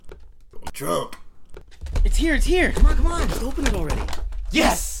Trump. It's here. Come on. Just open it already.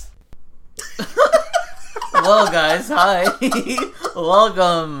 Yes! Well, guys, hi.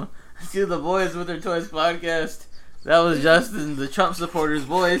 Welcome to the Boys with Their Toys podcast. That was Justin, the Trump supporter's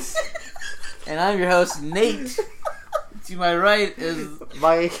voice. And I'm your host, Nate. To my right is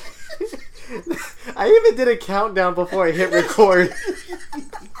Mike. I even did a countdown before I hit record.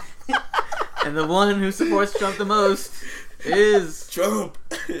 and the one who supports Trump the most is Trump.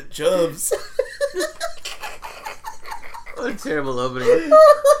 Chubbs. What a terrible opening.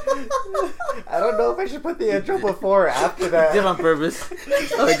 I don't know if I should put the intro before or after that. Did on purpose.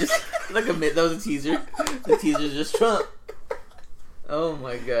 Oh, I just like admit that was a teaser. The teaser's just Trump. Oh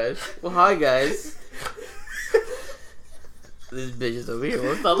my gosh. Well, hi guys. This bitch is over here.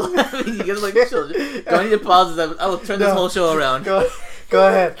 Won't stop laughing. You guys like children. Do I need to pause this? I will turn this whole show around. Go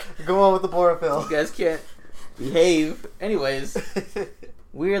ahead. Go on with the borophyll. You guys can't behave. Anyways,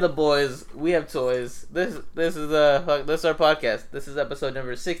 we are the boys. We have toys. This is our podcast. This is episode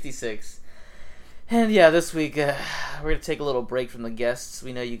number 66. And yeah, this week we're gonna take a little break from the guests.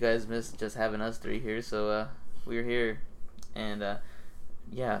 We know you guys missed just having us three here, so we're here. And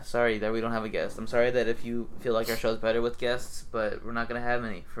yeah, sorry that we don't have a guest. I'm sorry that if you feel like our show's better with guests, but we're not gonna have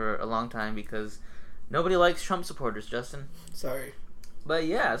any for a long time because nobody likes Trump supporters, Justin. Sorry. But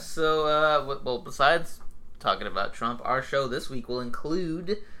yeah, so well, besides talking about Trump, our show this week will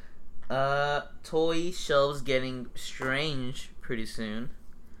include toy shelves getting strange pretty soon.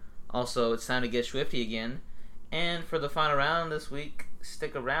 Also, it's time to get swifty again. And for the final round this week,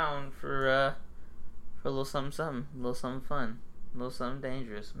 stick around for a little something, a little something fun, a little something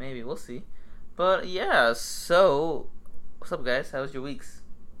dangerous. Maybe, we'll see. But yeah, so what's up, guys? How was your weeks?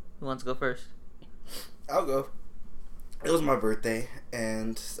 Who wants to go first? I'll go. It was my birthday,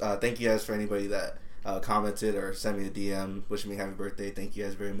 and thank you guys for anybody that commented or sent me a DM wishing me happy birthday. Thank you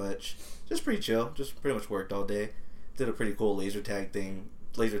guys very much. Just pretty chill. Just pretty much worked all day. Did a pretty cool laser tag thing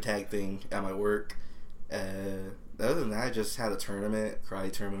at my work. Other than that, I just had a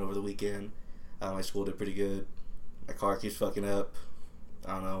karate tournament over the weekend. My school did pretty good. My car keeps fucking up.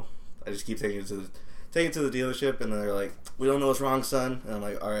 I don't know. I just keep taking it to the dealership, and they're like, "We don't know what's wrong, son." And I'm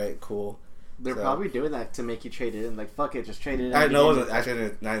like, "All right, cool." They're probably doing that to make you trade it in. Like, fuck it, just trade it in. I know it wasn't actually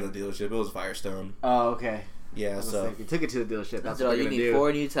not in the dealership. It was Firestone. Oh, okay. Yeah, so you took it to the dealership. That's So what you you're need gonna do.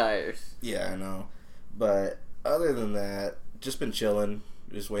 4 new tires. yeah, I know. But other than that, just been chilling.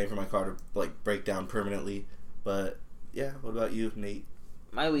 Just waiting for my car to break down permanently. But yeah, what about you, Nate?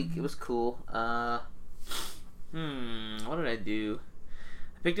 My week, it was cool. What did I do?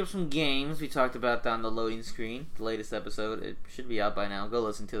 I picked up some games. We talked about that on the loading screen, the latest episode. It should be out by now. Go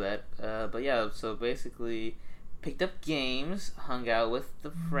listen to that. But yeah, so basically, picked up games, hung out with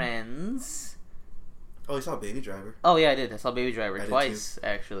the friends. Oh, you saw Baby Driver. Oh yeah, I did. I saw Baby Driver I did twice,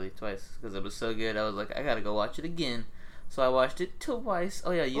 because it was so good. I was like, I gotta go watch it again. So I watched it twice.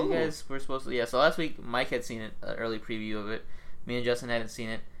 Oh yeah, you guys were supposed to. Yeah, so last week Mike had seen it, an early preview of it. Me and Justin hadn't seen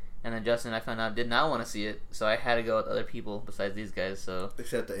it. And then Justin, I found out, did not want to see it, so I had to go with other people besides these guys. So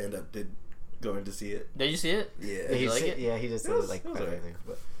Except I end up going to see it. did you see it? Yeah. Did you like it? Yeah, he just said It was- it like it was 5 alright. things.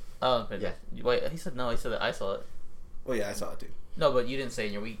 But Oh, but Yeah. Wait, he said no. He said that I saw it. Well, yeah, I saw it too. No, but you didn't say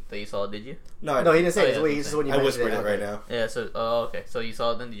in your week that you saw it, did you? No, I no, he didn't say Oh, it. yeah, It's just when you I mentioned whispered it right okay. now. Yeah. So, okay. So you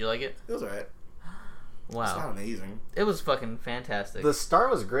saw it then? Did you like it? It was alright. It's Wow. not amazing. It was fucking fantastic. The start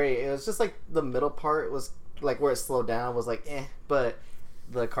was great. It was just like the middle part was like where it slowed down was like but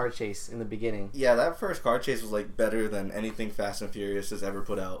the car chase in the beginning. Yeah, that first car chase was better than anything Fast and Furious has ever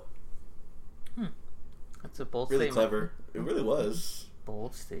put out. That's a bold Really statement. clever. It really was.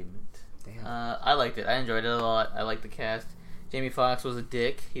 Bold statement. Damn. I liked it. I enjoyed it a lot. I liked the cast. Jamie Foxx was a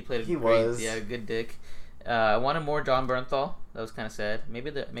dick. He played He great. was. Yeah, a good dick. I wanted more John Bernthal. That was kind of sad. Maybe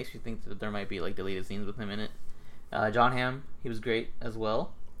that makes me think that there might be deleted scenes with him in it. John Hamm, he was great as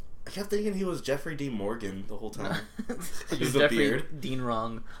well. I kept thinking he was Jeffrey D. Morgan the whole time. You're With the definitely beard. Dean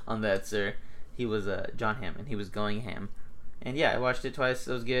wrong on that, sir. He was John Hamm, and he was going ham. And yeah, I watched it twice.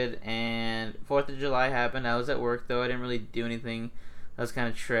 It was good. And 4th of July happened. I was at work, though. I didn't really do anything. That was kind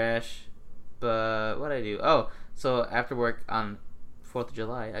of trash. But what did I do? Oh, so after work on 4th of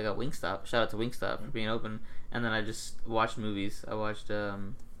July, I got Wingstop. Shout out to Wingstop for being open. And then I just watched movies. I watched The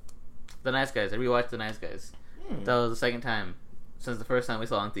Nice Guys. I rewatched The Nice Guys. That was the second time since the first time we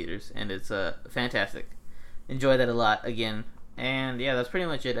saw it in theaters. And it's fantastic. Enjoyed that a lot again. And yeah, that's pretty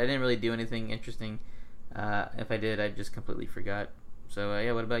much it. I didn't really do anything interesting. If I did, I just completely forgot. So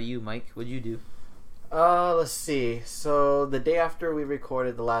yeah, what about you, Mike? What'd you do? Let's see. So the day after we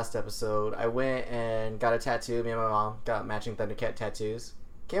recorded the last episode, I went and got a tattoo. Me and my mom got matching Thundercat tattoos.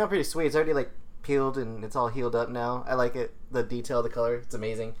 Came out pretty sweet. It's already peeled and it's all healed up now. I like it. The detail, the color, it's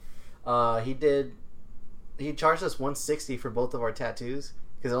amazing. He charged us $160 for both of our tattoos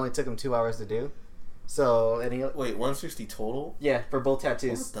because it only took him 2 hours to do. So and he Wait, 160 total? yeah for both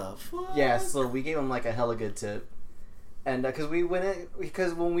tattoos. What the fuck? Yeah, so we gave him like a hella good tip, and because we went in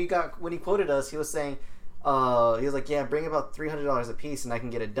because when he quoted us, he was saying, he was like, yeah, bring about $300 a piece and I can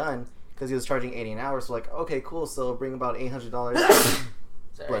get it done because he was charging $80 an hour. So like, okay, cool. So bring about $800.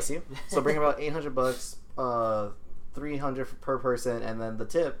 Bless you. So bring about $800, $300 per person, and then the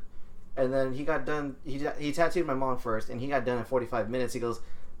tip. And then he got done. He tattooed my mom first, and he got done in 45 minutes. He goes,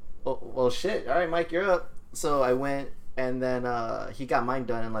 oh, well, shit. All right, Mike, you're up. So I went, and then he got mine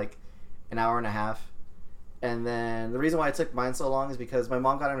done in like an hour and a half. And then the reason why it took mine so long is because my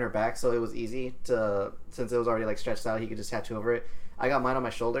mom got on her back, so it was easy to, since it was already like stretched out, he could just tattoo over it. I got mine on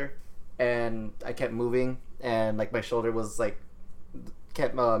my shoulder, and I kept moving, and like my shoulder was like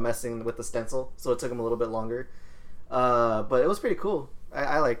kept messing with the stencil, so it took him a little bit longer. But it was pretty cool.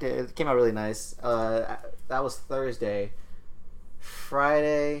 I liked it. It came out really nice. That was Thursday.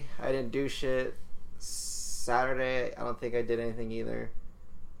 Friday, I didn't do shit. Saturday, I don't think I did anything either.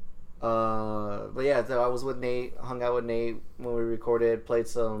 But yeah, so I was with Nate, hung out with Nate when we recorded, got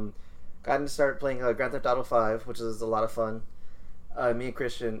to start playing Grand Theft Auto 5, which is a lot of fun. Me and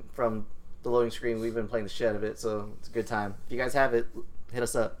Christian from the loading screen, we've been playing the shit out of it, so it's a good time. If you guys have it, hit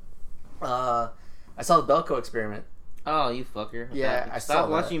us up. I saw the Belko Experiment. Oh, you fucker. Yeah, I saw Stop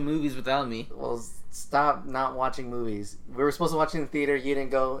that. watching movies without me. Well, stop not watching movies. We were supposed to watch it in the theater, you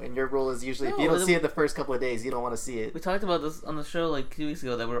didn't go, and your rule is usually if you don't see it the first couple of days, you don't want to see it. We talked about this on the show like 2 weeks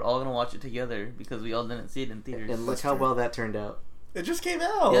ago that we were all going to watch it together because we all didn't see it in theaters. And look how well that turned out. It just came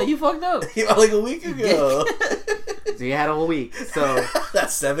out. Yeah, you fucked up. Like a week ago. So you had a whole week. So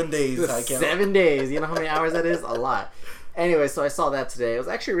that's 7 days. I count. 7 days. You know how many hours that is? A lot. Anyway, so I saw that today. It was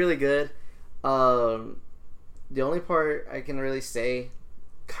actually really good. The only part I can really say,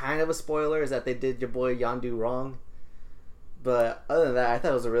 kind of a spoiler, is that they did your boy Yondu wrong. But other than that, I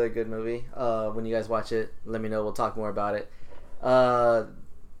thought it was a really good movie. When you guys watch it, let me know. We'll talk more about it. 4th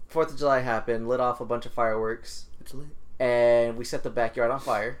of July happened. Lit off a bunch of fireworks. It's lit. And we set the backyard on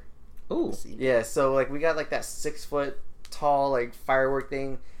fire. Ooh. Yeah, so like we got like that 6 foot tall like firework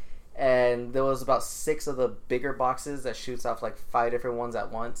thing, and there was about 6 of the bigger boxes that shoots off like 5 different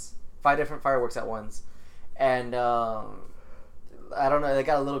fireworks at once. And I don't know, they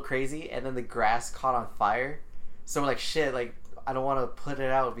got a little crazy, and then the grass caught on fire. So we're like, shit, like I don't want to put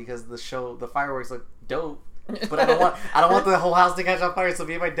it out because the fireworks look dope. But I don't want the whole house to catch on fire. So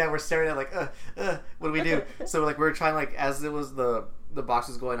me and my dad were staring at like, what do we do? So like we were trying, like as it was the box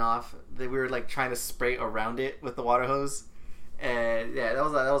was going off, we were like trying to spray around it with the water hose, and yeah, that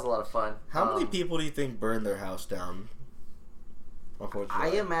was a lot of fun. How many people do you think burned their house down?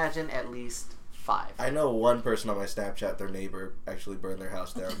 I imagine at least 5. I know one person on my Snapchat, their neighbor actually burned their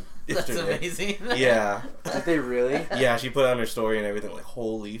house down. That's yesterday. amazing. Yeah. Did they really? Yeah, she put it on her story and everything. Like,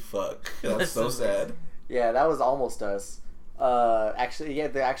 holy fuck, that's so sad. Yeah, that was almost us. Actually,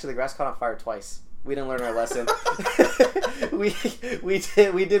 the grass caught on fire twice. We didn't learn our lesson.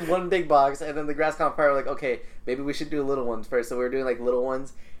 we did one big box, and then the grass caught on fire. We're like, okay, maybe we should do little ones first. So we were doing like little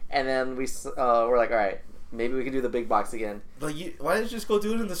ones, and then we're like, all right, maybe we can do the big box again. But why didn't you just go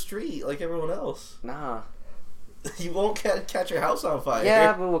do it in the street like everyone else? Nah. You won't catch your house on fire.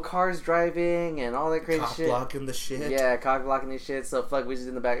 Yeah, but with cars driving and all that crazy Cock shit. blocking the shit. Yeah, cock blocking the shit. So fuck, we just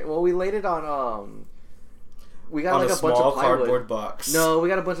in the back. Well, we laid it on we got on like a bunch small of plywood. cardboard box. No, we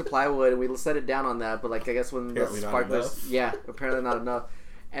got a bunch of plywood and we set it down on that. But like, I guess when Apparently the not sparklers, enough. yeah, apparently not enough.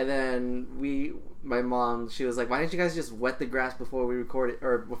 And then my mom, she was like, "Why didn't you guys just wet the grass before we recorded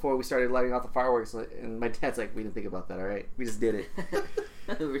or before we started lighting off the fireworks?" And my dad's like, "We didn't think about that. All right, we just did it."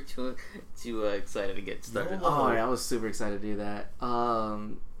 We were too excited to get started. Oh, yeah, I was super excited to do that.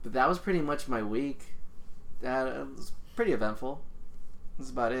 But that was pretty much my week. That was pretty eventful. That's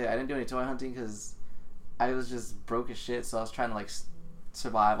about it. I didn't do any toy hunting because I was just broke as shit. So I was trying to like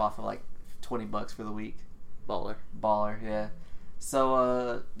survive off of like $20 for the week. Baller, yeah.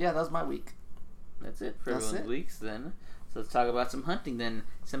 So yeah, that was my week. That's it for That's everyone's it. weeks then. So let's talk about some hunting then.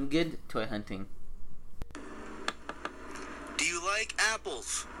 Some good toy hunting. Do you like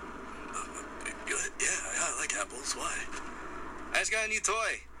apples? Yeah, I like apples. Why? I just got a new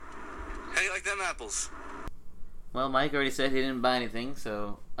toy. How do you like them apples? Well, Mike already said he didn't buy anything,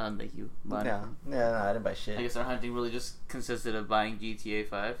 so I don't think you bought anything. No, I didn't buy I shit. guess our hunting really just consisted of buying GTA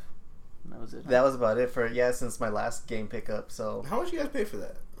 5. And that was it. That was about it for since my last game pickup. So How much you guys pay for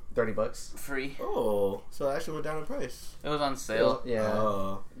that? $30. Free. Oh, so it actually went down in price. It was on sale. Yeah,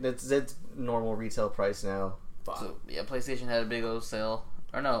 Oh. it's normal retail price now. So, yeah, PlayStation had a big old sale.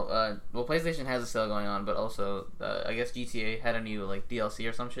 Or no, well, PlayStation has a sale going on, but also, I guess GTA had a new, like, DLC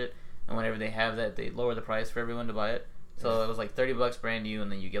or some shit. and whenever they have that, they lower the price for everyone to buy it. So it was like $30 brand new,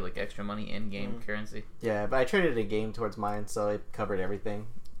 and then you get like extra money in game currency. Yeah, but I traded a game towards mine, so it covered everything.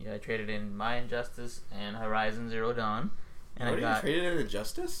 Yeah, I traded in My Injustice and Horizon Zero Dawn, and What, I got you traded in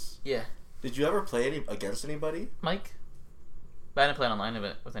Injustice? yeah, Did you ever play against anybody? Mike. But I didn't play it online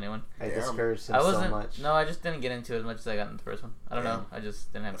with anyone. I Damn. discouraged him I so wasn't. much. No, I just didn't get into it as much as I got in the first one. I don't know. I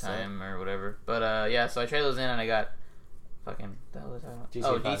just didn't have time or whatever. But yeah, so I traded those in, and I got fucking the hell was that?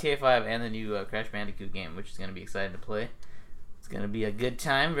 GTA 5. GTA 5 and the new Crash Bandicoot game, which is gonna be exciting to play. It's gonna be a good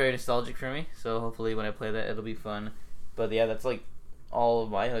time, very nostalgic for me. So hopefully when I play that, it'll be fun. But yeah, that's like all of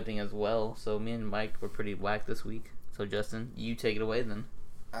my hunting as well. So me and Mike were pretty whacked this week. So Justin, you take it away then.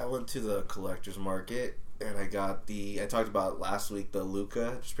 I went to the collector's market and I got I talked about last week, the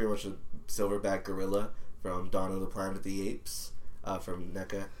Luca, just pretty much a silverback gorilla from Dawn of the Planet of the Apes from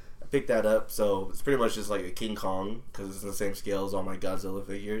NECA. I picked that up, so it's pretty much just like a King Kong because it's the same scale as all my Godzilla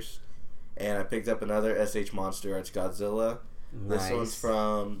figures. And I picked up another SH Monster Arts Godzilla. Nice. This one's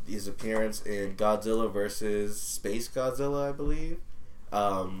from his appearance in Godzilla vs. Space Godzilla, I believe.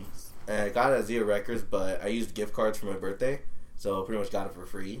 And I got it at Zero Records, but I used gift cards for my birthday, so pretty much got it for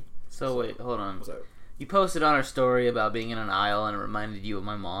free. So wait, hold on. What's up? You posted on our story about being in an aisle and it reminded you of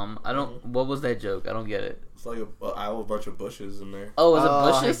my mom. I don't. What was that joke? I don't get it. It's like I have a bunch of bushes in there. Oh, was Oh,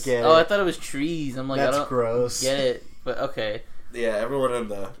 it bushes? I get Oh, it. I thought it was trees. I'm like, That's I don't gross. get it. But okay, Yeah, everyone in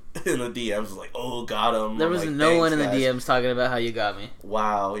the DMs was like, "Oh, got him." there I'm was like, no one in the "Thanks, guys." DMs talking about how you got me.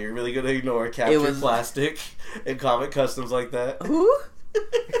 Wow, you're really gonna ignore captured plastic and comic customs like that? Who?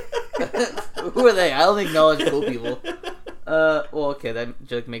 Who are they? I don't acknowledge cool people. Well, okay, that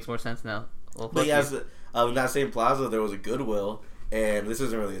joke makes more sense now. Well, But fuck yeah, you. in that same plaza, there was a Goodwill, and this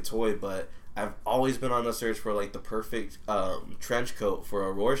isn't really a toy, but I've always been on the search for like the perfect trench coat for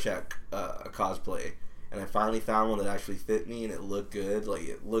a Rorschach cosplay, and I finally found one that actually fit me, and it looked good. Like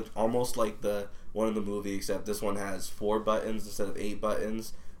it looked almost like the one in the movie, except this one has 4 buttons instead of 8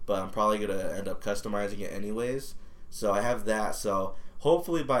 buttons. But I'm probably gonna end up customizing it anyways. So I have that. So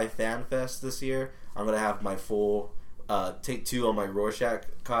hopefully by FanFest this year, I'm gonna have my full take 2 on my Rorschach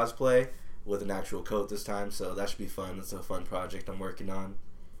cosplay with an actual coat this time, so that should be fun. It's a fun project I'm working on.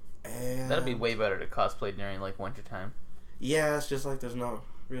 And That'd be way better to cosplay during like winter time. yeah, it's just like there's not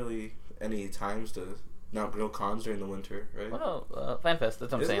really any times to no cons during the winter, right? Well, no, FanFest. That's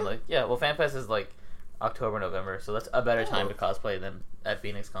what I'm Is saying. it? Like, yeah, well, FanFest is like October, November, so that's a better time Oh. to cosplay than at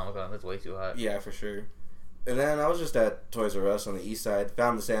Phoenix Comic Con. That's way too hot. Yeah, for sure. And then I was just at Toys R Us on the east side,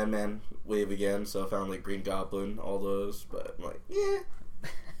 found the Sandman wave again, so I found like Green Goblin, all those, but I'm like, yeah,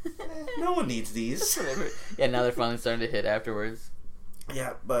 no one needs these. Whatever. Yeah, now they're finally starting to hit afterwards.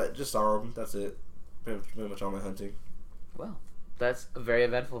 Yeah, but just saw them. That's it. Pretty much all my hunting. Well, that's very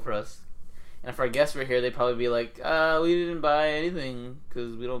eventful for us. And if our guests were here, they'd probably be like, we didn't buy anything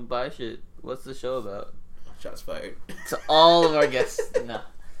because we don't buy shit. What's the show about? Shots fired. To all of our guests. No.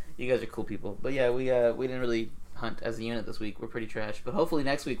 You guys are cool people. But yeah, we didn't really hunt as a unit this week. We're pretty trash. But hopefully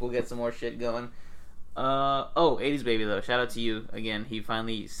next week we'll get some more shit going. 80s Baby, though. Shout out to you. Again, he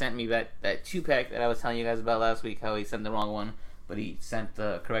finally sent me that 2-pack that I was telling you guys about last week, how he sent the wrong one, but he sent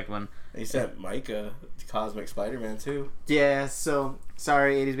the correct one. He sent Mike a Cosmic Spider-Man too. Yeah, so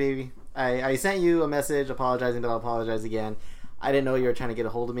sorry, 80s baby. I sent you a message apologizing, but I'll apologize again. I didn't know you were trying to get a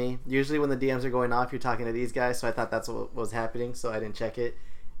hold of me. Usually when the DMs are going off, you're talking to these guys, so I thought that's what was happening, so I didn't check it.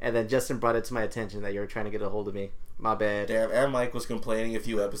 And then Justin brought it to my attention that you were trying to get a hold of me. My bad. Damn, and Mike was complaining a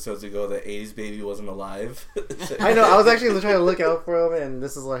few episodes ago that 80s Baby wasn't alive. I know, I was actually trying to look out for him, and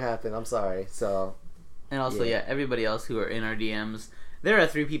this is what happened. I'm sorry. So, And also, yeah, everybody else who are in our DMs, there are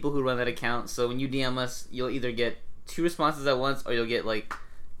 3 people who run that account, so when you DM us, you'll either get 2 responses at once, or you'll get, like,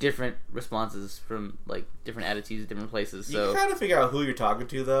 different responses from, like, different attitudes, different places, You so... can kind of figure out who you're talking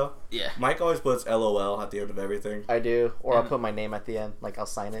to, though. Yeah. Mike always puts LOL at the end of everything. I do. Or I'll And- put my name at the end. Like, I'll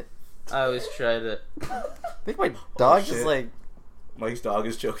sign it. I always try to... I think my dog shit. is like... Mike's dog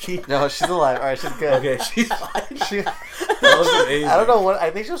is joking. No, she's alive. Alright, she's good. Okay, she's fine. She, That was amazing. I don't know what... I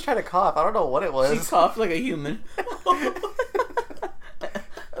think she was trying to cough. I don't know what it was. She coughed like a human. What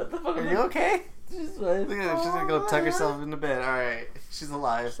the fuck? Are you okay? She's like, Look at her. She's gonna go tuck herself into bed. Alright. She's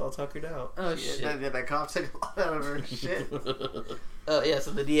alive. Just all tuckered out. Oh, Shit. shit. That cough took a lot out of her. Shit. Yeah,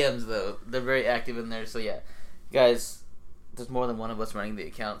 so the DMs, though, they're very active in there, so yeah. Guys, there's more than one of us running the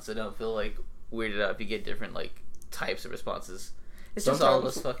account, so don't feel, like, weirded out if you get different, like, types of responses. It's just all of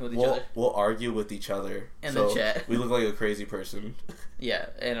us fucking with each other. We'll argue with each other. In so the chat. We look like a crazy person. Yeah,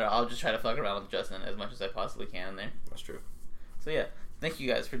 and I'll just try to fuck around with Justin as much as I possibly can in there. That's true. So yeah, thank you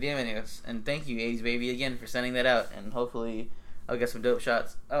guys for DMing us, and thank you 80s Baby again for sending that out, and hopefully I'll get some dope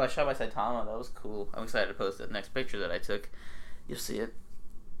shots. Oh, I shot by Saitama, that was cool. I'm excited to post the next picture that I took. You'll see it.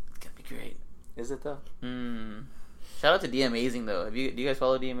 It's gonna be great. Is it though? Shout out to D Amazing though. Do you guys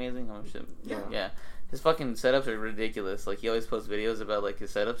follow D Amazing? Oh shit. Yeah. His fucking setups are ridiculous. Like he always posts videos about like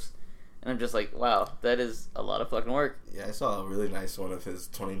his setups, and I'm just like, wow, that is a lot of fucking work. Yeah, I saw a really nice one of his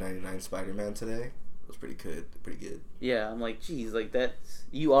 2099 Spider-Man today. It was pretty good. Yeah, I'm like, geez, like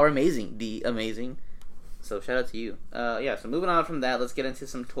you are amazing, D Amazing. So shout out to you. Yeah. So moving on from that, let's get into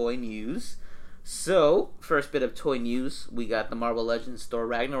some toy news. So first bit of toy news, we got the Marvel Legends Thor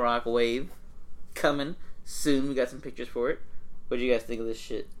Ragnarok wave coming soon. We got some pictures for it. What do you guys think of this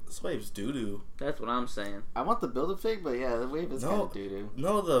shit? This wave's doo-doo. That's what I'm saying. I want the Build-A-Fig, but yeah, the wave is kind of doo-doo.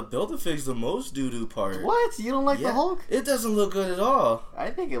 No, the Build-A-Fig's the most doo-doo part. What? You don't like the Hulk? It doesn't look good at all. I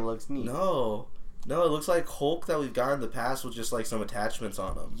think it looks neat. No, it looks like Hulk that we've got in the past with just like some attachments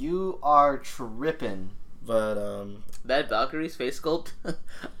on him. You are tripping. But that Valkyrie's face sculpt,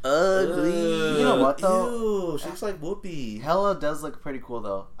 ugly. You know what though? Ew, she looks like Whoopi. Hela does look pretty cool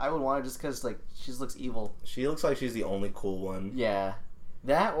though. I would want her just because like she just looks evil. She looks like she's the only cool one. Yeah,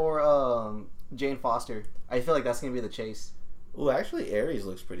 that or Jane Foster. I feel like that's gonna be the chase. Ooh, actually, Ares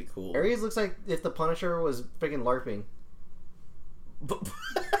looks pretty cool. Ares looks like if the Punisher was freaking LARPing.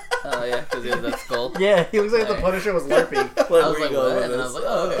 Oh yeah, because he has that skull. Yeah, he looks like the Punisher was LARPing. I was like, what? And I was like,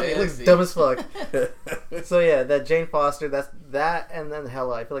 oh, okay. He looks dumb as fuck. So yeah, that Jane Foster, that's that, and then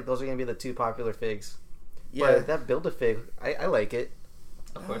Hela. I feel like those are gonna be the two popular figs. Yeah, But that Build-A-Fig, I like it.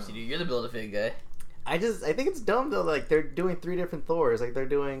 Of course you do. You're the Build-A-Fig guy. I think it's dumb though. Like they're doing 3 different Thors. Like they're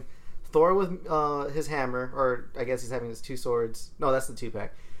doing Thor with his hammer, or I guess he's having his 2 swords. No, that's the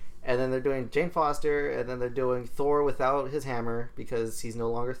 2-pack. And then they're doing Jane Foster, and then they're doing Thor without his hammer because he's no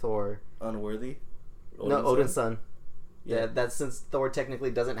longer Thor. Unworthy. Odin's son. Yeah, that's since Thor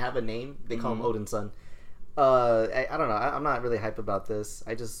technically doesn't have a name, they call him Odin's son. I don't know. I'm not really hype about this.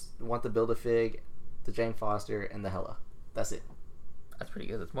 I just want the Build-A-Fig, the Jane Foster, and the Hela. That's it. That's pretty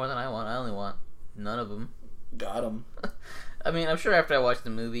good. That's more than I want. I only want none of them. Got him. I mean, I'm sure after I watch the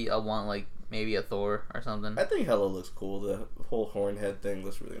movie, I'll want like maybe a Thor or something. I think Hela looks cool. The whole horn head thing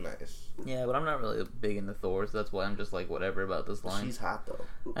looks really nice. Yeah, but I'm not really big into Thor, so that's why I'm just like whatever about this line. She's hot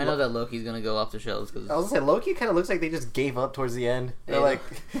though. I know that Loki's gonna go off the shelves because I was gonna say Loki kind of looks like they just gave up towards the end. They're They like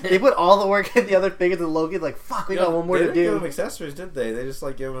they put all the work in the other figures of Loki. Like fuck, we got one more they to didn't give do. him accessories, did they? They just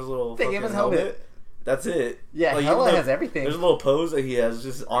like gave him his little. They gave him his helmet. That's it. Yeah, like, Hela has everything. There's a little pose that he has.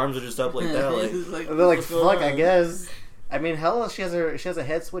 Just his arms are just up like that. Like, They're like what's going fuck, I on? guess. I mean, Hela, she has a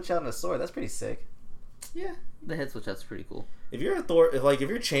head switch out and a sword. That's pretty sick. yeah, the head switch that's pretty cool. If you're a Thor, if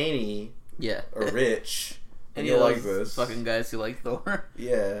you're Cheney Yeah, or Rich, and any you of like those this, fucking guys who like Thor.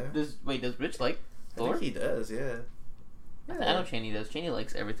 yeah. Does Rich like I Thor? think he does. Yeah. I know Cheney does. Cheney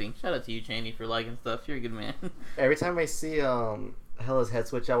likes everything. Shout out to you, Cheney, for liking stuff. You're a good man. Every time I see Hela's head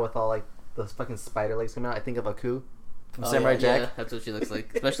switch out with all like those fucking spider legs coming out, I think of Aku from Samurai Jack. Yeah, that's what she looks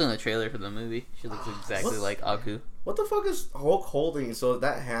like. Especially in the trailer for the movie. She looks exactly What's- like Aku. What the fuck is Hulk holding? So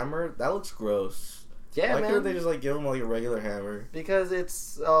that hammer, that looks gross. Yeah, Why man. couldn't they just like give him like a regular hammer? Because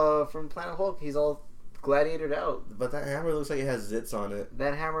it's from Planet Hulk. He's all gladiatored out. But that hammer looks like it has zits on it.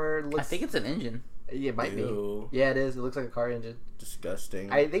 That hammer looks. I think it's an engine. Yeah, it might Ew. be. Yeah, it is. It looks like a car engine.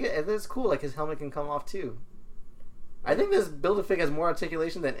 Disgusting. I think it's cool. Like his helmet can come off too. I think this Build-A-Fig has more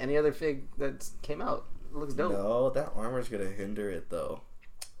articulation than any other fig that came out. It looks dope. No, that armor's gonna hinder it though.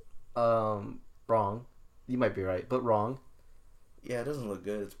 Wrong. You might be right, but wrong. Yeah, it doesn't look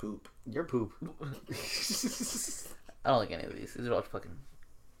good. It's poop. You're poop. I don't like any of these. These are all fucking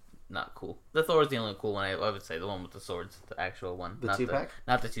not cool. The Thor is the only cool one. I would say the one with the swords, the actual one. The not 2-pack?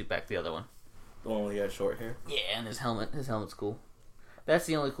 Not the 2-pack. The other one. The one where he got short hair. Yeah, and his helmet. His helmet's cool. That's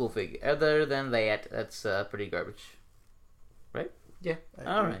the only cool figure. Other than that, that's pretty garbage. Right? Yeah.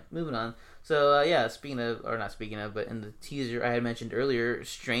 All right, moving on. So yeah, but in the teaser I had mentioned earlier,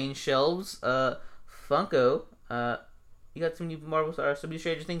 Strange Shelves, Funko. You got some new Marvel or some new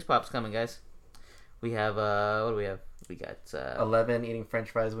Stranger Things pops coming, guys. We have what do we have? We got 11 eating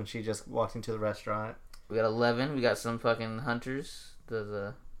French fries when she just walked into the restaurant. We got 11. We got some fucking hunters.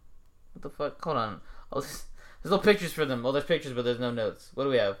 What the fuck? Hold on. Oh, there's no pictures for them. Well, there's pictures, but there's no notes. What do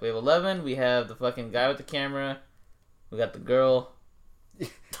we have? We have 11. We have the fucking guy with the camera. We got the girl. Is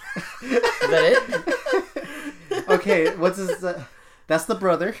that it? Okay, what's his... that's the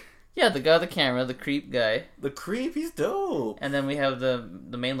brother. Yeah, the guy with the camera, the creep guy. The creep, he's dope. And then we have the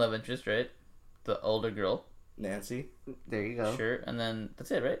main love interest, right? The older girl. Nancy. There you go. Sure. And then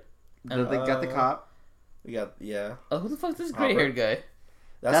that's it, right? They got the cop. We got Oh, who the fuck is this gray haired guy?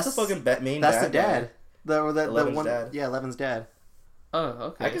 That's the fucking main. That's bad the dad. guy. The Eleven's one. dad. Yeah, Eleven's dad. Oh,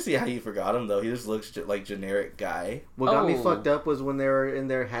 okay. I can see how you forgot him though. He just looks like generic guy. What got me Oh. fucked up was when they were in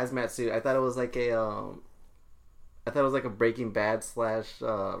their hazmat suit. I thought it was like a I thought it was like a Breaking Bad /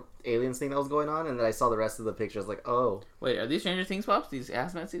 Aliens thing that was going on, and then I saw the rest of the picture. I was like, oh. Wait, are these Stranger Things pops? These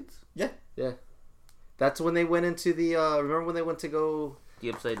hazmat suits? Yeah. That's when they went into the, remember when they went to go...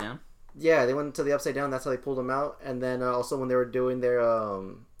 The upside down? Yeah, they went into the Upside Down, that's how they pulled them out. And then also when they were doing their,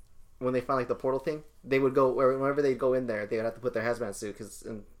 when they found like the portal thing, they would go, whenever they'd go in there, they would have to put their hazmat suit,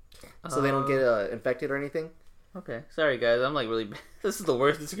 so they don't get infected or anything. Okay, sorry guys, I'm like really bad. This is the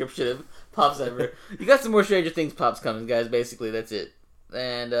worst description of pops ever. You got some more Stranger Things pops coming, guys, basically, that's it.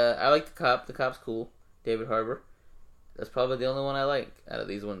 And I like the cop. The cop's cool. David Harbour. That's probably the only one I like out of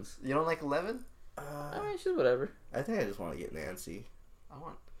these ones. You don't like 11? I mean, shit, whatever. I think I just want to get Nancy.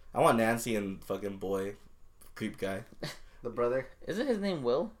 I want Nancy and fucking boy, creep guy. the brother. Isn't his name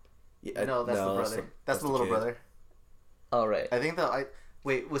Will? Yeah, No, that's the brother. That's the little kid. brother. Oh, right. I think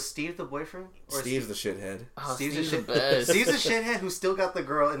wait, was Steve the boyfriend? Or Steve's the shithead. Oh, Steve's the best. Steve's a shithead who still got the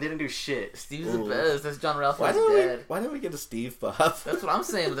girl and didn't do shit. Steve's Ooh. the best. That's John Why Ralphio's did dad. we get a Steve pop? That's what I'm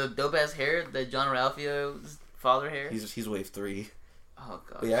saying with the dope ass hair, the John Ralphio's father hair. He's wave 3. Oh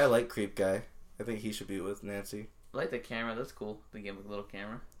god. But yeah, I like creep guy. I think he should be with Nancy. I like the camera. That's cool. The gimmick little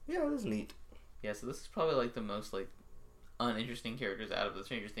camera. Yeah, that's neat. Yeah. So this is probably like the most like uninteresting characters out of the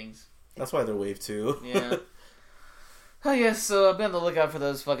Stranger Things. That's why they're wave 2. Yeah. Oh yes. So I'll be on the lookout for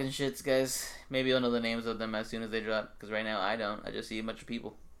those fucking shits, guys. Maybe I'll know the names of them as soon as they drop. Because right now I don't. I just see a bunch of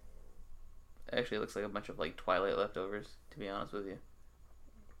people. Actually, it looks like a bunch of like Twilight leftovers. To be honest with you.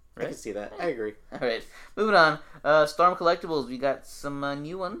 I can see that. I agree. Alright, moving on. Storm Collectibles, we got some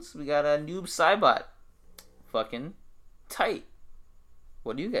new ones. We got a Noob Saibot. Fucking tight.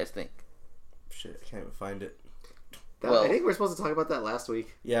 What do you guys think? Shit, I can't even find it. Well- I think we were supposed to talk about that last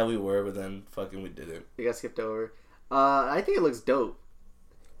week. Yeah, we were, but then fucking we didn't. We got skipped over. I think it looks dope.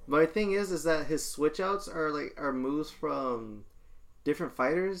 My thing is that his switch outs are moves from different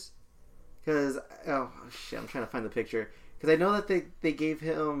fighters. Cause oh shit, I'm trying to find the picture. Cause I know that they gave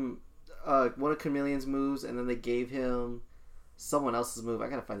him one of Chameleon's moves, and then they gave him someone else's move. I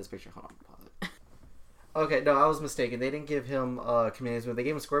gotta find this picture. Hold on, pause it. Okay, no, I was mistaken. They didn't give him Chameleon's move. They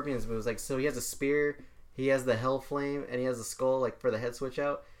gave him Scorpion's moves. Like, so he has a spear, he has the Hell Flame, and he has a skull like for the head switch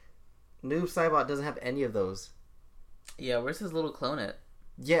out. Noob Saibot doesn't have any of those. Yeah, where's his little clone at?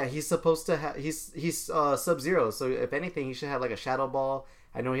 Yeah, he's supposed to have. He's Sub-Zero, so if anything, he should have like a Shadow Ball.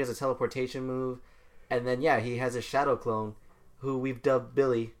 I know he has a teleportation move, and then yeah, he has a Shadow Clone, who we've dubbed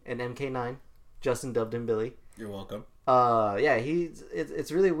Billy in MK9. Justin dubbed him Billy. You're welcome. Yeah,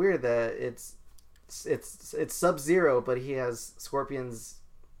 it's really weird that it's Sub-Zero, but he has Scorpion's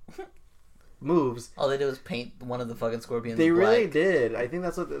moves. All they did was paint one of the fucking Scorpions They black. really did. I think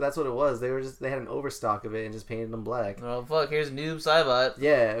that's what it was. They had an overstock of it and just painted them black. Oh fuck, here's Noob Saibot.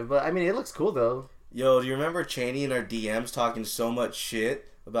 Yeah, but I mean, it looks cool though. Yo, do you remember Cheney in our DMs talking so much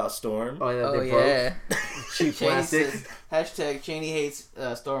shit about Storm? Oh, yeah, Oh they yeah. cheap Cheney plastic. says, hashtag Cheney hates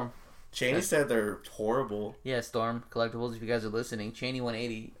Storm. Cheney said they're horrible. Yeah, Storm Collectibles, if you guys are listening, Cheney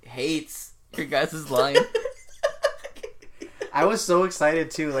 180 hates your guys' line. I was so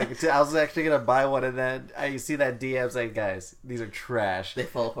excited too. Like, I was actually gonna buy one, and then I see that DM's like, guys, these are trash. They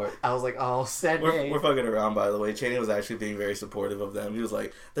fall apart. I was like, oh, sad day. We're fucking around, by the way. Cheney was actually being very supportive of them. He was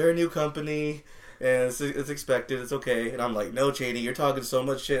like, they're a new company, and it's expected, it's okay. And I'm like, no, Cheney, you're talking so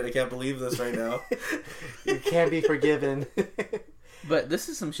much shit. I can't believe this right now. You can't be forgiven. But this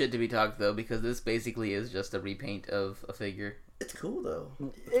is some shit to be talked though, because this basically is just a repaint of a figure. It's cool, though.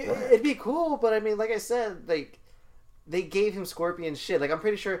 It'd be cool, but I mean, like I said, like they gave him Scorpion shit. Like, I'm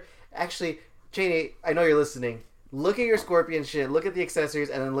pretty sure. Actually, Cheney, I know you're listening. Look at your Scorpion shit. Look at the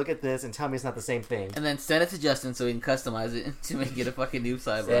accessories, and then look at this, and tell me it's not the same thing. And then send it to Justin so he can customize it to make it a fucking Noob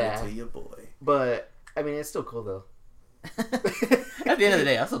Saibot. Yeah. To your boy. But I mean, it's still cool though. At the end of the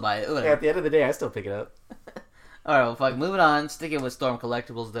day, I'll still buy it. Whatever. At the end of the day, I still pick it up. Alright, well, fuck. Moving on. Sticking with Storm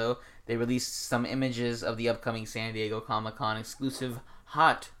Collectibles, though, they released some images of the upcoming San Diego Comic-Con exclusive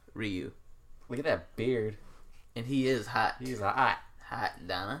Hot Ryu. Look at that beard. And he is hot. He's hot. Hot,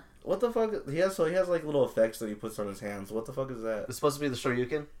 Donna. What the fuck? He has like little effects that he puts on his hands. What the fuck is that? It's supposed to be the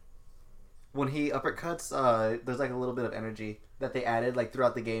Shoryuken. When he uppercuts, there's like a little bit of energy that they added like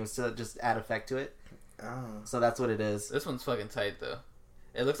throughout the games to just add effect to it. Ah. So that's what it is. This one's fucking tight, though.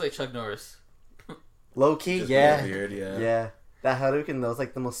 It looks like Chuck Norris. Low key, Just yeah. weird, yeah. Yeah. That Hadouken, though, is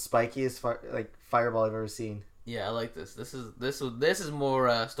like the most spikiest fireball I've ever seen. Yeah, I like this. This is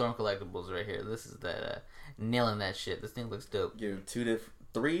more Storm Collectibles right here. This is that nailing that shit. This thing looks dope. Give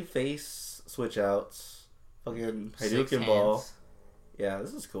 3 face switch outs. Fucking 6 Hadouken ball. hands. Yeah,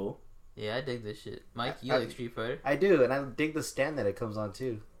 this is cool. Yeah, I dig this shit. Mike, you I- like Street Fighter? I do, and I dig the stand that it comes on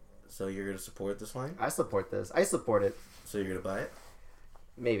too. So you're gonna support this line? I support this. I support it. So you're gonna buy it?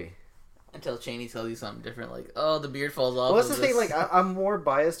 Maybe. Until Cheney tells you something different, like, oh, the beard falls off. Well, what's the of thing? this. Like, I'm more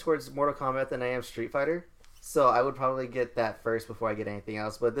biased towards Mortal Kombat than I am Street Fighter, so I would probably get that first before I get anything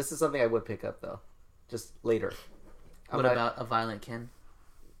else. But this is something I would pick up though, just later. What about a Violent Ken?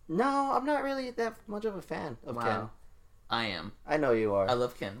 No, I'm not really that much of a fan of Ken. I am. I know you are. I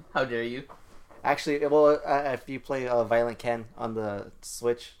love Ken. How dare you? Actually, well, if you play Violent Ken on the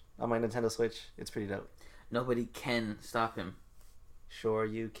Switch, on my Nintendo Switch, it's pretty dope. Nobody can stop him. Sure,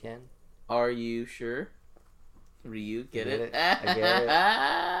 you can. Are you sure? Ryu, get it? I get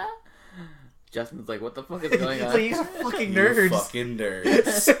it. Justin's like, what the fuck is going on? So you fucking You nerds. fucking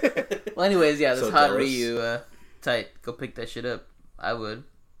nerds. Well, anyways, yeah, this So hot jealous. Ryu, tight. Go pick that shit up. I would.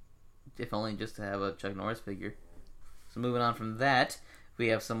 If only just to have a Chuck Norris figure. So moving on from that, we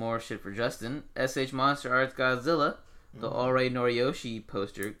have some more shit for Justin. SH Monster Arts Godzilla, the Ore Noriyoshi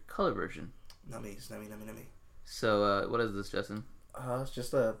poster, color version. Nummy. So, what is this, Justin? It's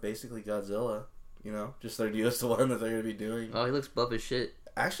just basically Godzilla. You know, just their newest one that they're gonna be doing. Oh, he looks buff as shit.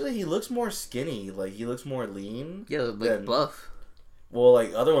 Actually, he looks more skinny. Like he looks more lean. Yeah, like than- buff. Well,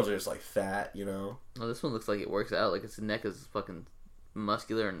 like other ones are just like fat. You know. Well, this one looks like it works out. Like its neck is fucking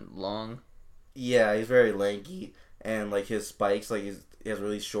muscular and long. Yeah, he's very lanky, and like his spikes, like he has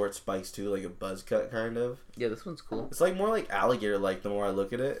really short spikes too, like a buzz cut kind of. Yeah, this one's cool. It's like more like alligator like the more I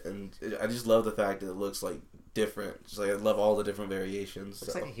look at it, and I just love the fact that it looks like different. Just like I love all the different variations.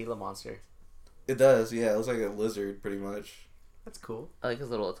 Looks so. like a Gila monster. It does, yeah. It looks like a lizard pretty much. That's cool. I like his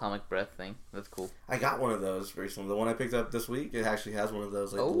little atomic breath thing. That's cool. I got one of those recently. The one I picked up this week, it actually has one of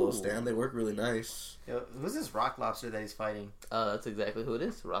those, like the Oh. little stand. They work really nice. Yo, who's this rock lobster that he's fighting? That's exactly who it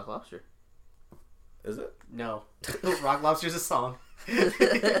is. Rock Lobster. Is it? No. Rock lobster's a song.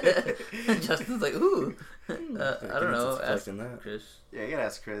 Justin's like, ooh. I don't know. Ask Collecting that. Chris. Yeah, you gotta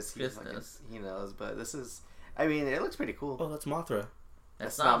ask Chris. Chris knows. He knows, but this is... I mean, it looks pretty cool. Oh, that's Mothra.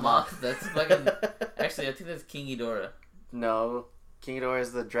 That's That's not not Moth. That's fucking. Actually, I think that's King Ghidorah. No. King Ghidorah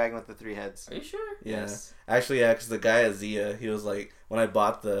is the dragon with the 3 heads. Are you sure? Yeah. Yes. Actually, yeah, because the guy at Zia, he was like, when I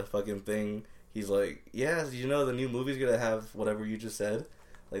bought the fucking thing, he's like, yeah, you know the new movie's gonna have whatever you just said?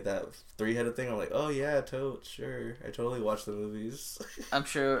 Like that 3-headed thing? I'm like, oh yeah, sure. I totally watch the movies. I'm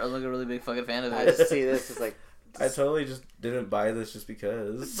sure I'm like a really big fucking fan of I it. just see this, it's like... I totally just didn't buy this just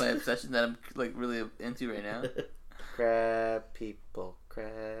because. It's my obsession that I'm like really into right now. Crab people,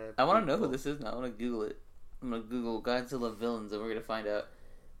 crab I want to know who people. this is now. I want to Google it. I'm gonna Google Godzilla villains, and we're gonna find out.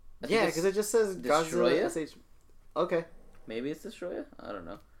 I think Yeah, it's- because it just says Destroya? Godzilla SH... Okay. maybe it's Destroya. I don't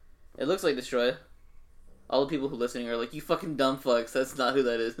know. It looks like Destroya. All the people who are listening are like, "You fucking dumb fucks." That's not who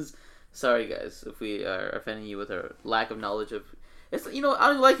that is. Sorry, guys, if we are offending you with our lack of knowledge of. It's I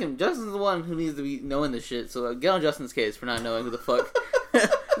don't like him. Justin's the one who needs to be knowing this shit. So get on Justin's case for not knowing who the fuck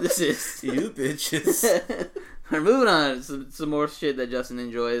this is. You bitches. We're moving on. Some more shit that Justin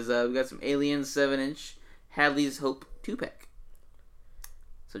enjoys. We got some Aliens 7-inch Hadley's Hope 2-pack.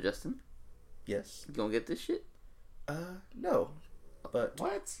 So Justin, Yes. you gonna get this shit? No. But,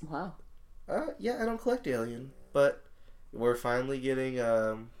 What? Wow. yeah, I don't collect Alien. But we're finally getting,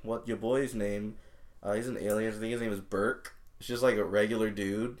 what your boy's name. He's an alien. I think his name is Burke. It's just like a regular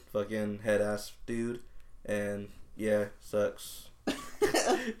dude. Fucking head-ass dude. And, yeah, sucks.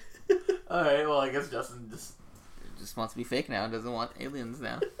 Alright, well, I guess Justin just wants to be fake now and doesn't want aliens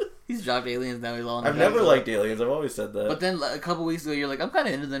now. He's dropped aliens now. He's all in I've the never back. liked aliens. I've always said that. But then like, a couple weeks ago, you're like, I'm kind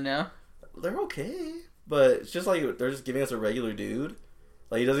of into them now. They're okay. But it's just like they're just giving us a regular dude.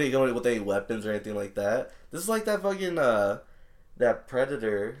 Like, he doesn't go with any weapons or anything like that. This is like that fucking, that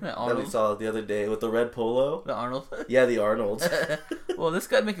Predator Yeah, that we Arnold. saw the other day with the red polo. The Arnold. Yeah, the Arnold. Well, this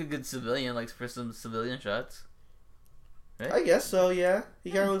guy'd make a good civilian, like for some civilian shots. Right? I guess so, yeah.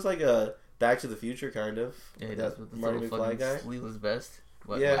 He kind of looks like a Back to the Future, kind of. Yeah, he Like does that with this Marty little McFly fucking guy. sleeveless vest.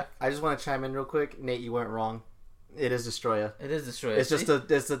 What, Yeah. what? I just want to chime in real quick. Nate, you weren't wrong. It is Destroya. It is Destroyer. It's just See?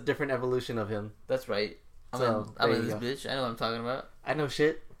 it's a different evolution of him. That's right. I'm So, in there this you go. bitch. I know what I'm talking about. I know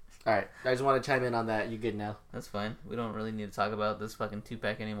shit. Alright, I just want to chime in on that. You good now. That's fine. We don't really need to talk about this fucking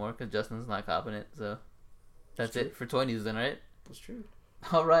 2-pack anymore because Justin's not copping it. So that's That's it for toy news then, right? That's true.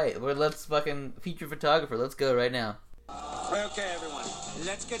 All right. Let's fucking feature photographer. Let's go right now. Okay, everyone,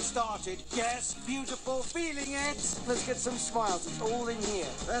 let's get started. Yes, beautiful, feeling it. Let's get some smiles. It's all in here.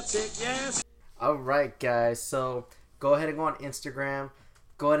 That's it, yes. Alright, guys. So go ahead and go on Instagram.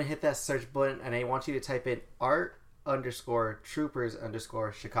 Go ahead and hit that search button, and I want you to type in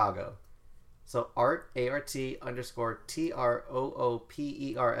art_troopers_Chicago. So art, A-R-T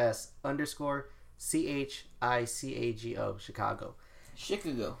 _TROOPERS_CHICAGO, Chicago.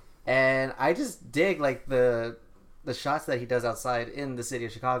 Chicago. And I just dig like the shots that he does outside in the city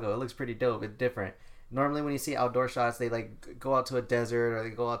of Chicago. It looks pretty dope. It's different. Normally when you see outdoor shots, they like go out to a desert or they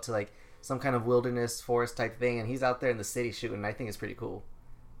go out to like some kind of wilderness forest type thing, and he's out there in the city shooting. And I think it's pretty cool.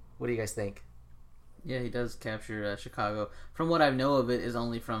 What do you guys think? Yeah, he does capture Chicago. From what I know of it is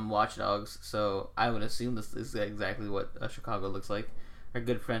only from Watch Dogs, so I would assume this is exactly what Chicago looks like. Our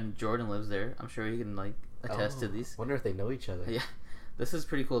good friend Jordan lives there. I'm sure he can like attest to these. Wonder if they know each other. Yeah, this is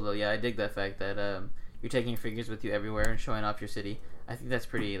pretty cool though. Yeah, I dig that fact that you're taking your figures with you everywhere and showing off your city. I think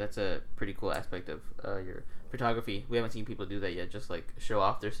that's a pretty cool aspect of your photography. We haven't seen people do that yet. Just like show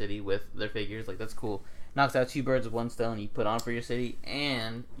off their city with their figures. Like that's cool. Knocks out 2 birds with 1 stone. You put on for your city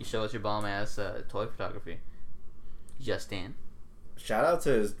and you show us your bomb ass toy photography. Justin. Shout out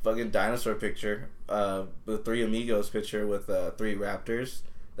to his fucking dinosaur picture, the 3 Amigos picture with 3 raptors.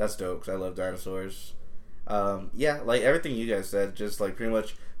 That's dope because I love dinosaurs. Yeah, like everything you guys said, just like pretty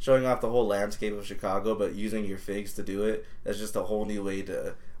much showing off the whole landscape of Chicago, but using your figs to do it. That's just a whole new way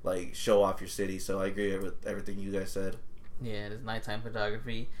to like show off your city. So I agree with everything you guys said. Yeah, it is nighttime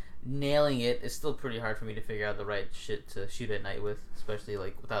photography. Nailing it. It's still pretty hard for me to figure out the right shit to shoot at night with, especially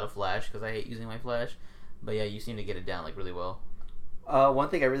like without a flash because I hate using my flash. But yeah, you seem to get it down like really well. One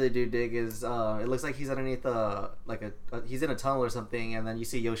thing I really do dig is it looks like he's underneath he's in a tunnel or something, and then you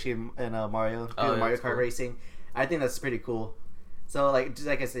see Yoshi and Mario doing Mario Kart racing. I think that's pretty cool. So like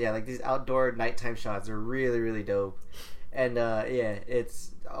I said, yeah, like these outdoor nighttime shots are really really dope. And yeah,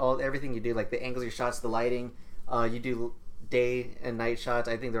 it's everything you do, like the angles of your shots, the lighting, you do day and night shots.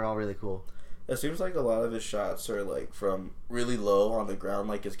 I think they're all really cool. It seems like a lot of his shots are like from really low on the ground,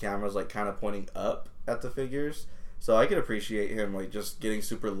 like his camera's like kind of pointing up at the figures. So I can appreciate him like just getting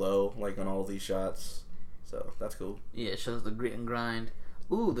super low like on all these shots. So that's cool. Yeah, it shows the grit and grind.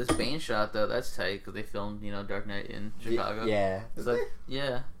 Ooh, this Bane shot though, that's tight because they filmed Dark Knight in Chicago. Yeah, so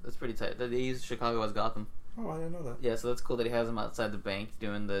yeah, that's pretty tight. They used Chicago as Gotham. Oh, I didn't know that. Yeah, so that's cool that he has him outside the bank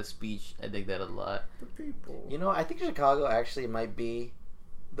doing the speech. I dig that a lot. The people. I think Chicago actually might be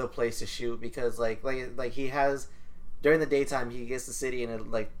the place to shoot because like he has during the daytime he gets the city and it,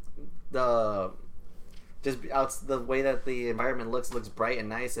 like the just out the way that the environment looks bright and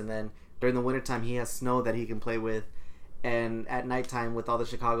nice, and then during the wintertime he has snow that he can play with, and at nighttime with all the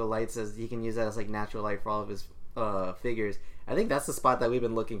Chicago lights as he can use that as like natural light for all of his figures. I think that's the spot that we've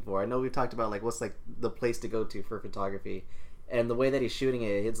been looking for. I know we've talked about like what's like the place to go to for photography, and the way that he's shooting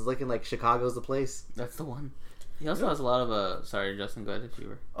it, it's looking like Chicago's the place. That's the one. He also has a lot of sorry Justin, go ahead if you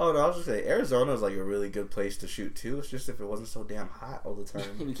were. Oh no, I was just saying Arizona is like a really good place to shoot too. It's just if it wasn't so damn hot all the time.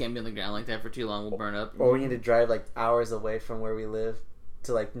 We can't be on the ground like that for too long, we'll burn up. Or we need to drive like hours away from where we live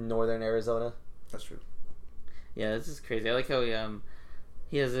to like northern Arizona. That's true. Yeah, this is crazy. I like how he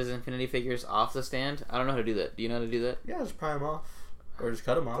has his Infinity figures off the stand. I don't know how to do that. Do you know how to do that? Yeah, just pry them off. Or just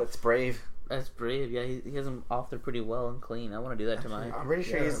cut them off. That's brave. That's brave. Yeah, he has them off there pretty well and clean. I want to do that to mine. I'm pretty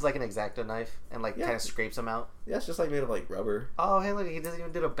sure he uses like an X-Acto knife and like kind of scrapes them out. Yeah, it's just like made of like rubber. Oh, hey, look, he doesn't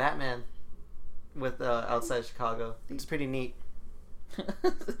even do a Batman with outside Chicago. It's pretty neat.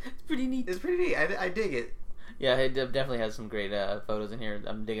 It's pretty neat. It's pretty neat. I dig it. Yeah, he definitely has some great photos in here.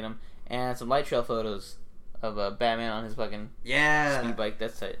 I'm digging them. And some light trail photos of Batman on his fucking speed bike.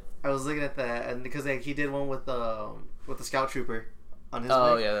 That's tight. I was looking at that, and because like, he did one with the Scout Trooper on his bike.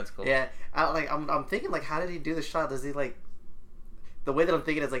 Oh yeah, that's cool. Yeah, I'm thinking like, how did he do the shot? Does he like the way that I'm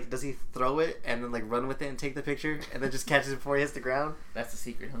thinking is like, does he throw it and then like run with it and take the picture and then just catch it before he hits the ground? That's the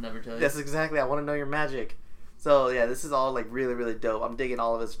secret. He'll never tell you. That's exactly. I want to know your magic. So yeah, this is all like really really dope. I'm digging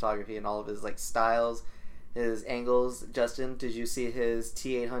all of his photography and all of his like styles, his angles. Justin, did you see his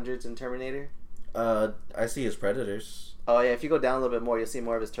T-800s in Terminator? I see his Predators. Oh yeah, if you go down a little bit more, you'll see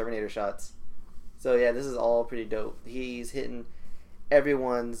more of his Terminator shots. So yeah, this is all pretty dope. He's hitting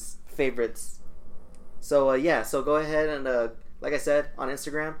everyone's favorites. So yeah, so go ahead and like I said on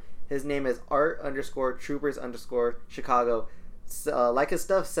Instagram, his name is art_troopers_Chicago. Like his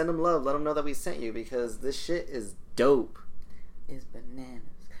stuff, send him love, let him know that we sent you because this shit is dope. It's bananas.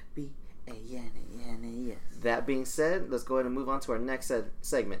 B-A-N-A-N-A-S. That being said, let's go ahead and move on to our next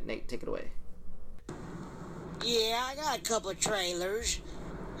segment. Nate, take it away. Yeah, I got a couple of trailers.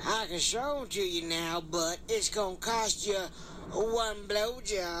 I can show them to you now, but it's gonna cost you one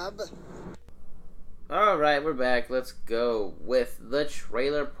blowjob. Alright, we're back. Let's go with the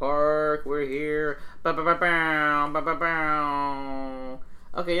trailer park. We're here. Okay,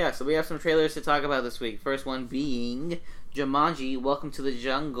 yeah, so we have some trailers to talk about this week. First one being Jumanji, Welcome to the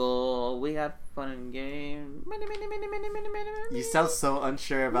Jungle. We got fun and games. You sound so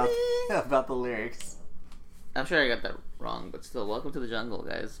unsure about the lyrics. I'm sure I got that wrong, but still, welcome to the jungle,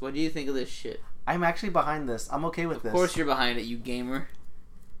 guys. What do you think of this shit? I'm actually behind this. I'm okay with this. Of course you're behind it, you gamer.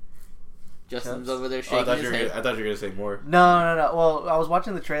 Justin's over there shaking his head. I thought you were going to say more. No. Well, I was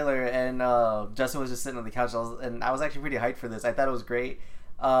watching the trailer, and Justin was just sitting on the couch, and I was actually pretty hyped for this. I thought it was great.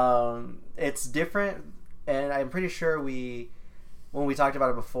 It's different, and I'm pretty sure when we talked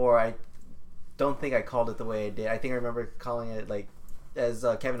about it before, I don't think I called it the way I did. I think I remember calling it like as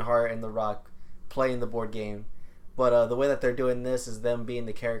Kevin Hart and The Rock playing the board game, but the way that they're doing this is them being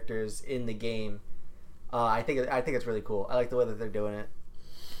the characters in the game. I think it's really cool. I like the way that they're doing it.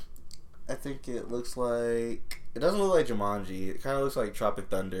 I think it looks like... It doesn't look like Jumanji. It kind of looks like Tropic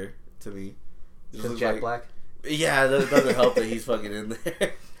Thunder to me. Because Jack Black? Yeah, it doesn't help that he's fucking in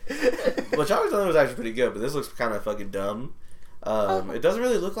there. But Tropic Thunder was actually pretty good, but this looks kind of fucking dumb. It doesn't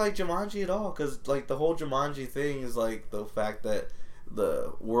really look like Jumanji at all, because like the whole Jumanji thing is like the fact that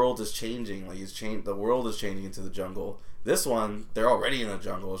the world is changing. Like the world is changing into the jungle. This one, they're already in the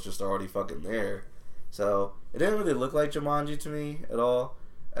jungle. It's just they're already fucking there. So it didn't really look like Jumanji to me at all.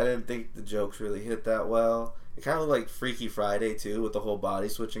 I didn't think the jokes really hit that well. It kind of looked like Freaky Friday too, with the whole body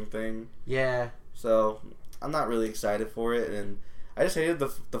switching thing. Yeah. So I'm not really excited for it, and I just hated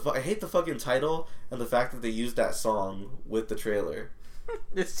I hate the fucking title and the fact that they used that song with the trailer.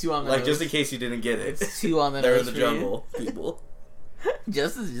 It's too on the like nose. just in case you didn't get it. It's too on the They're nose. in the for you. jungle, people.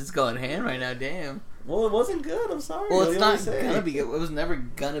 Justice is just going hand right now. Damn. Well, it wasn't good. I'm sorry. Well, What it's do you want not me to say? gonna be good. It was never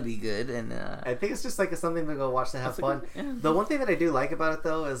gonna be good, and I think it's just like something to go watch to have That's a fun. good- yeah. The one thing that I do like about it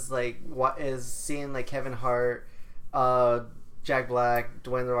though is like seeing like Kevin Hart, Jack Black,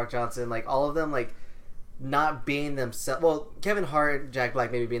 Dwayne The Rock Johnson, like all of them like not being themselves. Well, Kevin Hart, Jack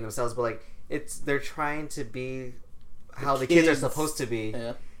Black maybe being themselves, but like they're trying to be how the kids are supposed to be.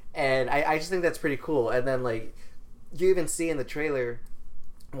 Yeah. And I just think that's pretty cool. And then like you even see in the trailer,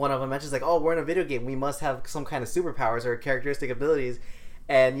 one of them mentions like, oh, we're in a video game, we must have some kind of superpowers or characteristic abilities.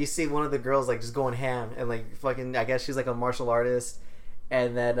 And you see one of the girls like just going ham and like fucking, I guess she's like a martial artist.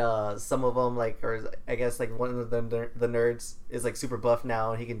 And then some of them like, or I guess like one of the nerds is like super buff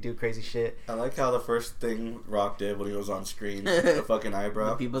now and he can do crazy shit. I like how the first thing Rock did when he was on screen, the fucking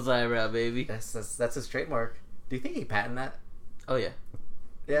eyebrow. People's eyebrow, baby. That's his trademark. Do you think he patented that? Oh yeah.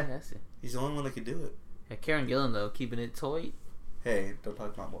 Yeah. That's it. He's the only one that could do it. Yeah, Karen Gillan though, keeping it toy. Hey, don't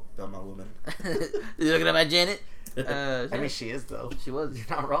talk about my woman. You looking at my Janet? I mean, she is though. she was. You're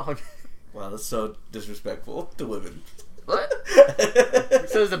not wrong. Wow, that's so disrespectful to women. What?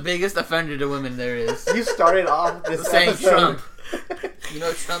 So it's the biggest offender to women there is. You started off this Saying episode. Trump. You know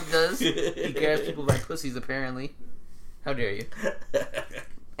what Trump does? He grabs people by pussies, apparently. How dare you?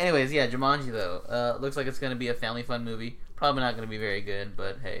 Anyways, yeah, Jumanji, though. Looks like it's going to be a family fun movie. Probably not going to be very good,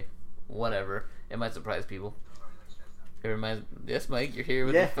 but hey, whatever. It might surprise people. It reminds... Yes, Mike, you're here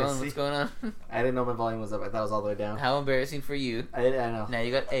with Yeah, your phone. I see. What's going on? I didn't know my volume was up. I thought it was all the way down. How embarrassing for you. I know. Now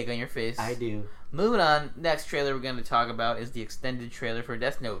you got egg on your face. I do. Moving on, next trailer we're going to talk about is the extended trailer for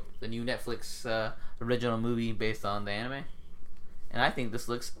Death Note, the new Netflix original movie based on the anime. And I think this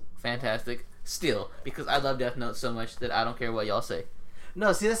looks fantastic still, because I love Death Note so much that I don't care what y'all say.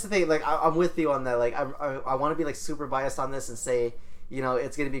 No, see, that's the thing. Like, I'm with you on that. Like, I want to be like super biased on this and say, you know,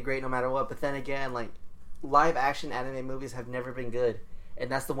 it's gonna be great no matter what. But then again, like, live action anime movies have never been good, and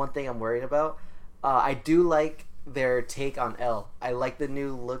that's the one thing I'm worried about. I do like their take on L. I like the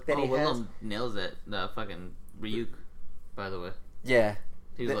new look that he has. Willem nails it. The fucking Ryuk, by the way. Yeah,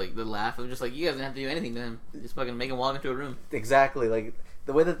 He was like, the laugh of just like, you guys don't have to do anything to him. Just fucking make him walk into a room. exactly. Like,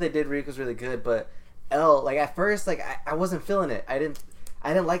 the way that they did Ryuk was really good, but L, like, at first, like, I wasn't feeling it. I didn't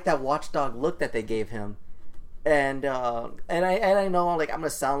like that watchdog look that they gave him. And I know, like, I'm gonna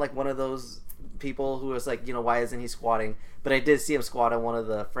sound like one of those people who was like, you know, why isn't he squatting? But I did see him squat in one of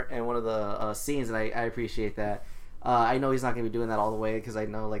the scenes, and I appreciate that. I know he's not gonna be doing that all the way because I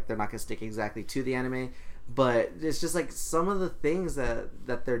know like they're not gonna stick exactly to the anime, but it's just like some of the things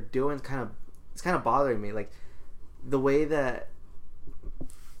that they're doing it's kind of bothering me, like the way that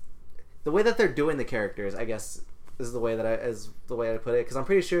they're doing the characters, I guess is the way that I put it, because I'm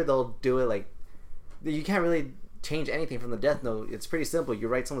pretty sure they'll do it like you can't really change anything from the Death Note. It's pretty simple. You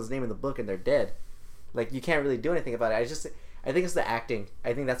write someone's name in the book and they're dead. Like, you can't really do anything about it. I think it's the acting.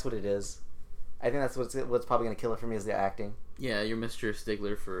 I think that's what it is. I think that's what's probably going to kill it for me is the acting. Yeah, you're Mr.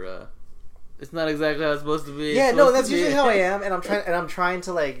 Stigler for, it's not exactly how it's supposed to be. Yeah, no, that's usually how I am, and I'm trying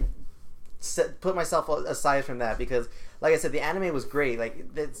to, like, put myself aside from that, because, like I said, the anime was great. Like,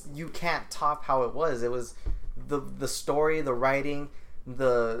 you can't top how it was. It was the story, the writing,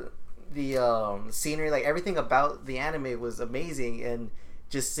 the scenery, like everything about the anime was amazing, and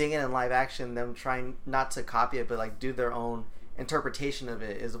just seeing it in live action, them trying not to copy it but like do their own interpretation of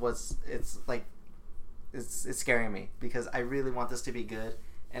it is it's scaring me, because I really want this to be good,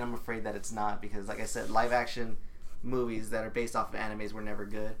 and I'm afraid that it's not, because like I said, live action movies that are based off of animes were never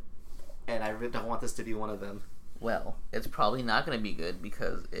good, and I really don't want this to be one of them. Well, it's probably not going to be good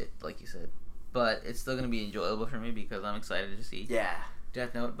because it, like you said, but it's still going to be enjoyable for me because I'm excited to see. Yeah.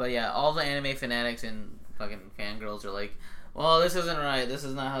 Death Note. But yeah, all the anime fanatics and fucking fangirls are like, well, this isn't right. This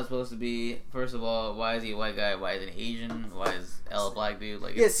is not how it's supposed to be. First of all, why is he a white guy? Why is he an Asian? Why is L a black dude?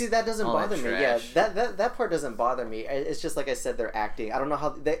 Like, Yeah, see, that doesn't all that bother me. Yeah, trash. that part doesn't bother me. It's just like I said, they're acting. I don't know how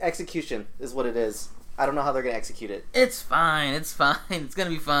the execution is what it is. I don't know how they're gonna execute it. It's fine. It's fine. It's gonna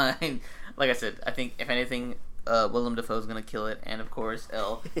be fine. Like I said, I think if anything, Willem Dafoe's gonna kill it, and of course,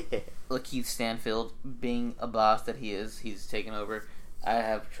 Lakeith Stanfield, being a boss that he is, he's taken over. I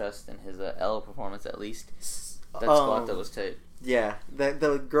have trust in his L performance at least. That spot that was tight. Yeah,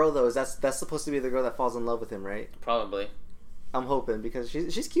 the girl though that's supposed to be the girl that falls in love with him, right? Probably. I'm hoping because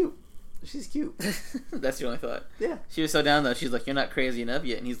she's cute. She's cute. That's the only thought. Yeah, She was so down though. She's like, "You're not crazy enough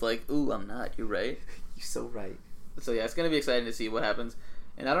yet," and he's like, "Ooh, I'm not. You're right." you're so right. So yeah, it's gonna be exciting to see what happens.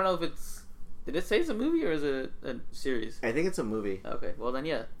 And I don't know if it's. Did it say it's a movie or is it a series? I think it's a movie, Okay, well then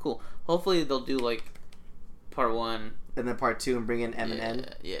yeah, cool. Hopefully they'll do like part 1. and then part 2 and bring in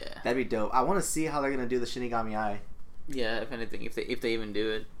Eminem. Yeah. That'd be dope. I want to see how they're gonna do the Shinigami Eye. Yeah, if anything, if they even do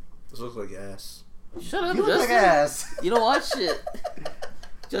it. This looks like ass. Shut up, You look Justin. like ass. You don't watch shit.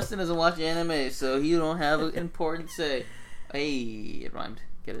 Justin doesn't watch anime, so he don't have an important say. Hey, it rhymed.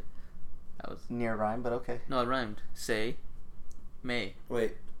 Get it? That was Near rhyme, but okay. no, it rhymed. Say, may.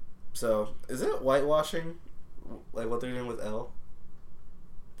 Wait, so is it whitewashing? Like what they're doing with L?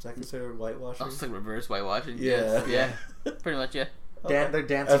 Is that considered whitewashing? Oh, it's like reverse whitewashing. Yeah. yeah, pretty much. Yeah. They're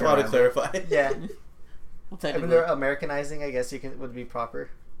dancing. I just wanted to around. clarify. Yeah. Well, I mean, technically, they're Americanizing. I guess would be proper.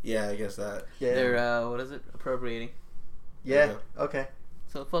 Yeah, I guess that. Yeah. they're what is it? Appropriating. yeah. Okay.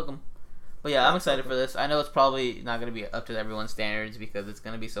 So fuck them. But yeah, I'm excited for this. I know it's probably not going to be up to everyone's standards because it's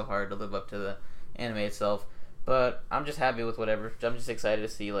going to be so hard to live up to the anime itself. But I'm just happy with whatever. I'm just excited to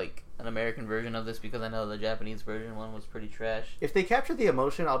see like an American version of this because I know the Japanese version one was pretty trash. If they capture the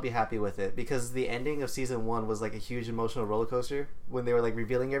emotion, I'll be happy with it because the ending of season 1 was like a huge emotional roller coaster when they were like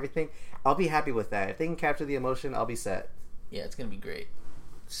revealing everything. I'll be happy with that. If they can capture the emotion, I'll be set. Yeah, it's going to be great.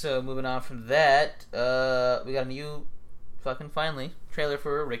 So moving on from that, we got a new finally trailer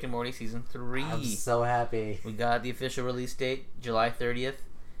for Rick and Morty season 3. I'm so happy. We got the official release date, July 30th.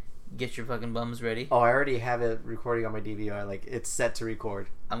 Get your fucking bums ready. Oh, I already have it recording on my DVR. Like, it's set to record.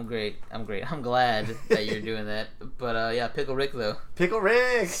 I'm great. I'm glad that you're doing that. But yeah, Pickle Rick though. Pickle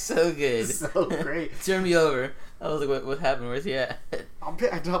Rick! So good. So great. Turned me over. I was like, what happened? Where's he at?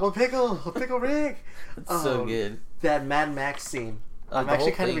 I double pickle! Pickle Rick! It's so good. That Mad Max scene. I'm The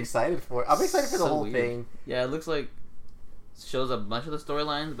actually whole kind of thing. excited for it. I'm excited for the So whole weird. thing. Yeah, it looks like shows a bunch of the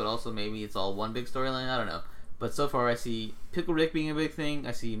storylines, but also maybe it's all one big storyline. I don't know. But so far, I see Pickle Rick being a big thing.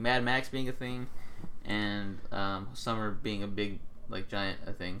 I see Mad Max being a thing, and Summer being a big, like, giant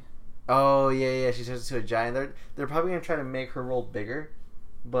a thing. Oh, yeah, she turns into a giant. They're probably going to try to make her role bigger,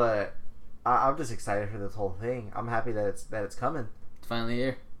 but I'm just excited for this whole thing. I'm happy that it's coming. It's finally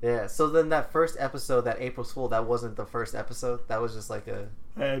here. Yeah, so then that first episode, that April's Fool, that wasn't the first episode. That was just like a...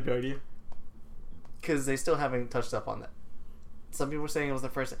 I have no idea. Because they still haven't touched up on that. Some people were saying it was the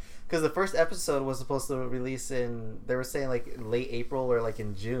first... Because the first episode was supposed to release in... They were saying like late April or like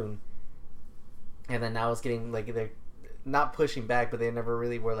in June. And then now it's getting like... They're not pushing back, but they never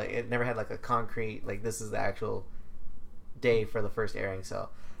really were like... It never had like a concrete... Like this is the actual day for the first airing. So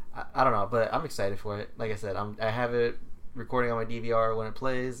I don't know, but I'm excited for it. Like I said, I have it recording on my DVR when it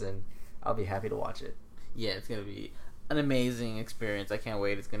plays, and I'll be happy to watch it. Yeah, it's gonna be an amazing experience. I can't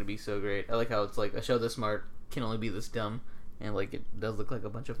wait. It's gonna be so great. I like how it's like a show this smart can only be this dumb, and like it does look like a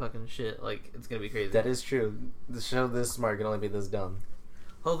bunch of fucking shit. Like it's gonna be crazy. That is true. The show this smart can only be this dumb.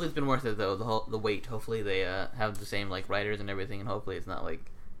 Hopefully it's been worth it though. The wait. Hopefully they have the same like writers and everything, and hopefully it's not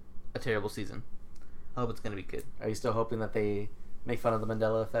like a terrible season. I hope it's gonna be good. Are you still hoping that they make fun of the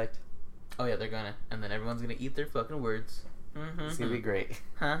Mandela effect? Oh yeah, they're gonna, and then everyone's gonna eat their fucking words. Mm-hmm. It's gonna be great.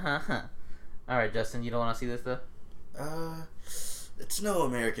 Ha ha ha. All right, Justin, you don't want to see this though? It's no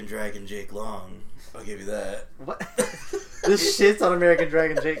American Dragon Jake Long. I'll give you that. What? This shit's on American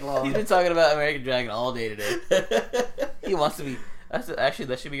Dragon Jake Long. He's been talking about American Dragon all day today. He wants to be. Actually,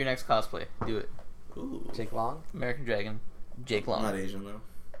 that should be your next cosplay. Do it. Ooh. Jake Long? American Dragon, Jake Long. I'm not Asian though.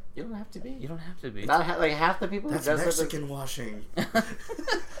 You don't have to be. You don't have to be. Not like half the people who That's dress up as- Mexican washing.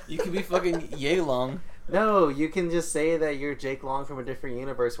 You could be fucking Yay Long. No, you can just say that you're Jake Long from a different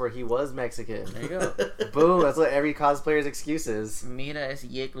universe where he was Mexican. There you go. Boom, that's what every cosplayer's excuse is. Mira es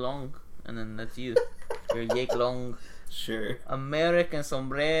Jake Long, and then that's you. You're Jake Long. Sure. American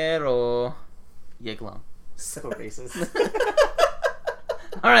sombrero. Jake Long. So racist.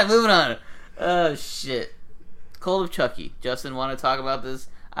 All right, moving on. Oh shit. Cult of Chucky. Justin, want to talk about this?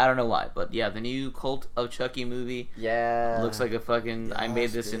 I don't know why, but yeah, the new Cult of Chucky movie Yeah. looks like a fucking. I made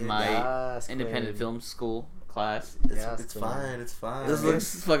this in my Yes, independent Quinn. film school class. Yeah, It's fine. It's fine. This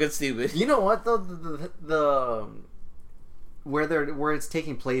looks fucking stupid. You know what though? The where it's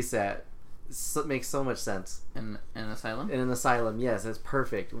taking place at makes so much sense. In an asylum? In an asylum, yes, that's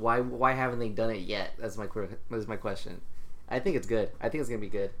perfect. Why haven't they done it yet? That's my question. I think it's good. I think it's gonna be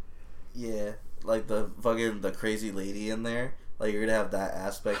good. Yeah, like the crazy lady in there. Like you're gonna have that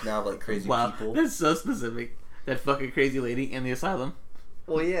aspect now, of, like crazy people. That's so specific. That fucking crazy lady in the asylum.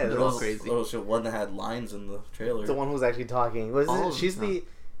 Well, yeah, They're all crazy. One that had lines in the trailer. the one who's actually talking.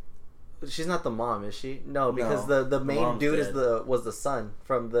 She's not the mom, is she? No, because No, the main mom's dude dead. was the son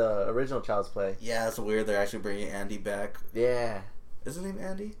from the original Child's Play. Yeah, it's weird. They're actually bringing Andy back. Yeah, Is his name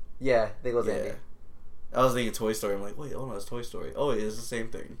Andy? yeah, I think it was Yeah. Andy. I was thinking Toy Story. I'm like, wait, oh no, it's Toy Story. Oh, wait, it's the same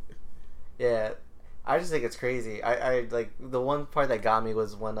thing. Yeah, I just think it's crazy. I like the one part that got me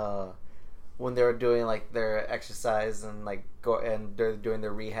was when they were doing like their exercise and they're doing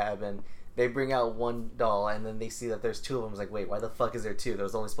their rehab and they bring out one doll and then they see that there's two of them. It's like, wait, why the fuck is there two? There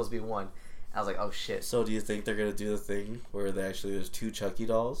was only supposed to be one. I was like, oh shit. So, do you think they're gonna do the thing where there's two Chucky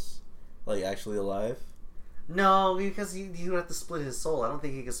dolls, like actually alive? No, because he would have to split his soul. I don't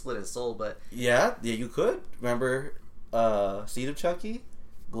think he could split his soul, but Yeah, you could. Remember, Seed of Chucky,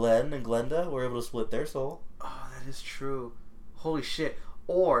 Glenn and Glenda were able to split their soul. oh, that is true. Holy shit.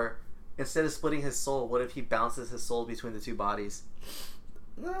 Or instead of splitting his soul, what if he bounces his soul between the two bodies?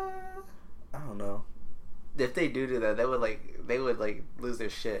 I don't know. If they do that, they would lose their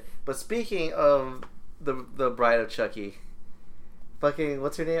shit. But speaking of the Bride of Chucky, fucking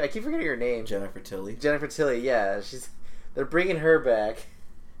what's her name? I keep forgetting her name. Jennifer Tilly. Jennifer Tilly. Yeah, they're bringing her back.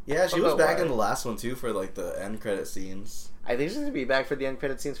 Yeah, she I don't was know back why. in the last one too for like the end credit scenes. I think she's gonna be back for the end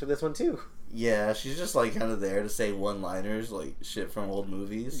credit scenes for this one too. Yeah, she's just like kind of there to say one-liners, like shit from old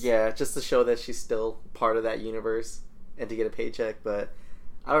movies. Yeah, just to show that she's still part of that universe and to get a paycheck. But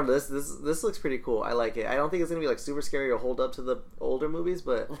I don't know. This looks pretty cool. I like it. I don't think it's gonna be like super scary or hold up to the older movies,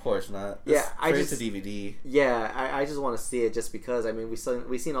 but Of course not. Yeah, I It's just- a DVD. yeah, I just want to see it just because. I mean,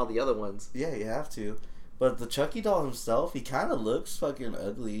 we've seen all the other ones. Yeah, you have to. But the Chucky doll himself, he kind of looks fucking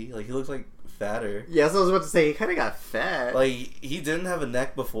ugly. Like he looks like fatter. Yeah, that's what I was about to say. He kind of got fat. Like he didn't have a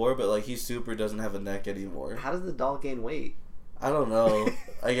neck before, but like he super doesn't have a neck anymore. How does the doll gain weight? I don't know.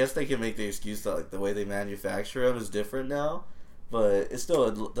 I guess they can make the excuse that like the way they manufacture him is different now, but it still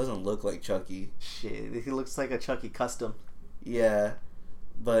doesn't look like Chucky. Shit, he looks like a Chucky custom. Yeah,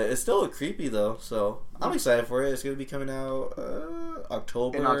 but it still look creepy though. So I'm excited for it. It's gonna be coming out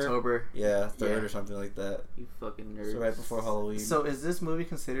October. In October. Yeah, 3rd Yeah. or something like that. You fucking nerd. So right before Halloween. So is this movie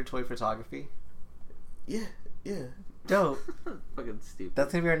considered toy photography? yeah. Dope. Fucking stupid.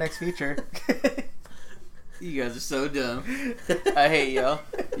 That's gonna be our next feature. You guys are so dumb. I hate y'all.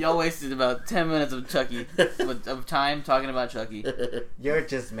 Y'all wasted about 10 minutes of Chucky. Of time talking about Chucky. You're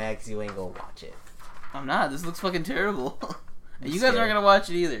just mad 'cause you ain't gonna watch it. I'm not. This looks fucking terrible. And you scared. guys aren't gonna watch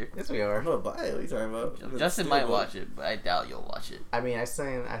it either. Yes, we I'm are. gonna buy it. What are you talking about? Justin might watch it, but I doubt you'll watch it. I mean, I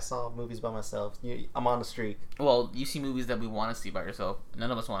saw movies by myself. I'm on the streak. Well, you see movies that we want to see by yourself. None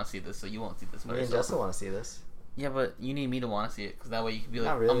of us want to see this, so you won't see this by Me and yourself. Justin want to see this. Yeah, but you need me to want to see it, because that way you can be like,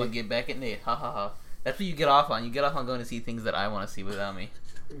 Not really. I'm gonna get back at Nate. Ha ha ha. That's what you get off on. You get off on going to see things that I want to see without me.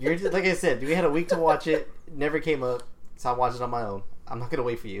 You're just, like I said, we had a week to watch it. Never came up, so I watched it on my own. I'm not gonna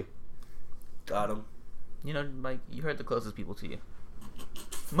wait for you. Got him. You know, Mike, you heard the closest people to you.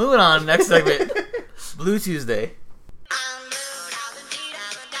 Moving on, next segment. Blue Tuesday.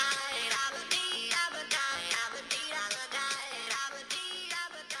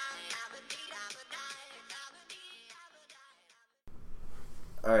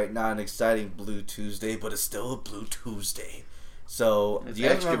 Alright, not an exciting Blue Tuesday, but it's still a Blue Tuesday. So, It's do you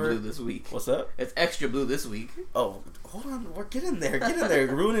guys extra remember... blue this week. What's up? It's extra blue this week. Oh, hold on. Get in there. Get in there.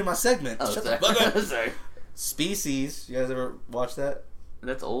 You're ruining my segment. Oh, Shut sorry. the fuck up. Sorry. Species. You guys ever watch that?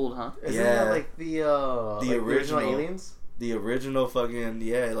 That's old, huh? Isn't Yeah. that like the original Aliens? The original fucking,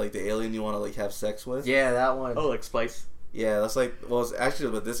 yeah, like the alien you want to like have sex with. Yeah, that one. Oh, like Spice. Yeah, that's like, well, it's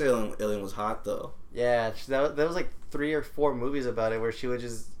actually, but this alien was hot though. Yeah, that was like 3 or 4 movies about it where she would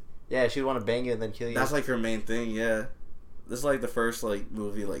just, yeah, she'd want to bang you and then kill you. That's like her main thing, yeah. This is like the first like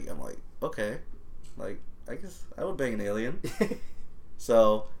movie, like, I'm like, okay. Like, I guess I would bang an alien.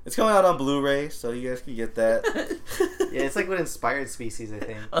 So, it's coming out on Blu-ray, so you guys can get that. Yeah, it's like what inspired Species, I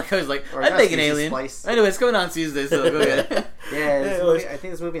think. Like I was like, Or I'd not make an Species, alien. Splice. Anyway, it's coming on Tuesday, so go ahead. Yeah, it was- I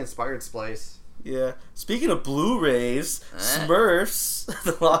think this movie inspired Splice. Yeah. Speaking of Blu-rays, Smurfs,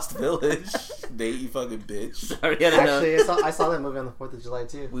 The Lost Village. Nate, you fucking bitch. Sorry, I didn't know. Actually, I saw that movie on the 4th of July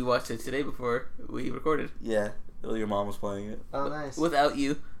too. We watched it today before we recorded. Yeah. Your mom was playing it. Oh, nice. Without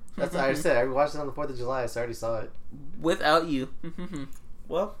you. That's what I said. I watched it on the 4th of July, so I already saw it. Without you.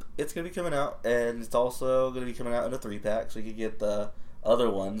 Well, it's gonna be coming out, and it's also gonna be coming out in a 3-pack, so you can get the other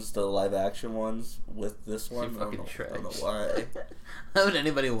ones, the live action ones, with this one. I don't know why. Why would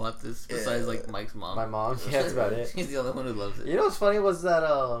anybody want this besides like Mike's mom? My mom. Yeah, that's about it. She's the only one who loves it. You know what's funny was that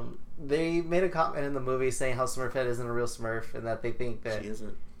they made a comment in the movie saying how Smurfette isn't a real Smurf and that they think that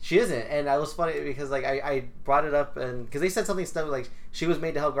she isn't. And I was funny because like I brought it up and because they said something like she was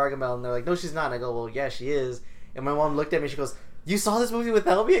made to help Gargamel and they're like, no, she's not. And I go, well, yeah, she is. And my mom looked at me and she goes, you saw this movie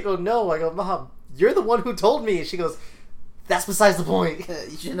without me? I go, no. I go, Mom, you're the one who told me. And she goes, that's besides the point.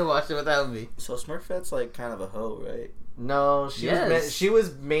 You shouldn't have watched it without me. So Smurfette's like kind of a hoe, right? No, she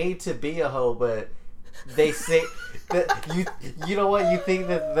was made to be a hoe, but they say that you know what, you think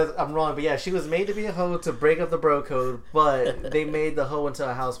that I'm wrong, but yeah, she was made to be a hoe to break up the bro code, but they made the hoe into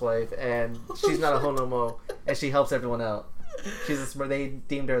a housewife, and she's not a hoe no more, and she helps everyone out. She's a Smurf. They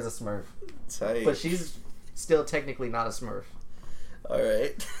deemed her as a Smurf, Tight. but she's still technically not a Smurf. All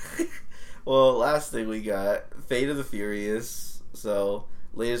right. Well, last thing we got, Fate of the Furious. So,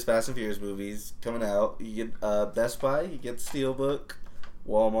 latest Fast and Furious movies coming out. You get Best Buy, you get Steelbook,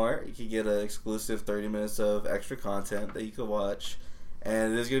 Walmart. You can get an exclusive 30 minutes of extra content that you can watch.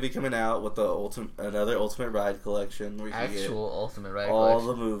 And it is going to be coming out with another Ultimate Ride collection. Where you can get Ultimate Ride all collection.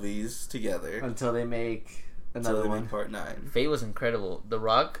 the movies together. Until they make Until another they one. make part 9. Fate was incredible. The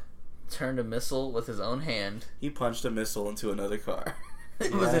Rock turned a missile with his own hand. He punched a missile into another car.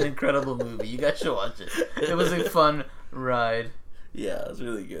 It was an incredible movie. You guys should watch it. It was a fun ride. Yeah, it was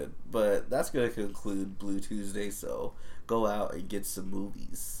really good. But that's going to conclude Blue Tuesday, so go out and get some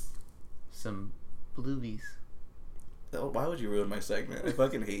movies. Some bluebies. Oh, why would you ruin my segment? I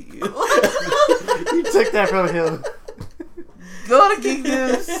fucking hate you. You took that from him. Go to Geek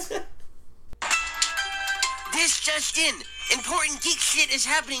News! This just in. Important geek shit is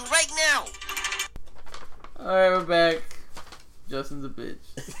happening right now. Alright, we're back. Justin's a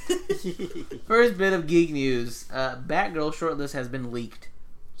bitch. First bit of geek news. Batgirl shortlist has been leaked.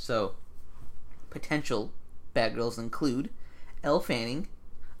 So, potential Batgirls include Elle Fanning,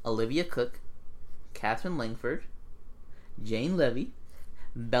 Olivia Cooke, Catherine Langford, Jane Levy,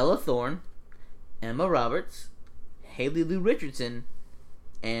 Bella Thorne, Emma Roberts, Haley Lou Richardson,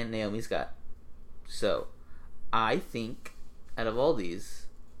 and Naomi Scott. So, I think, out of all these,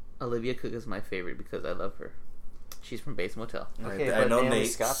 Olivia Cooke is my favorite because I love her. She's from Bates Motel. Okay, I but know Naomi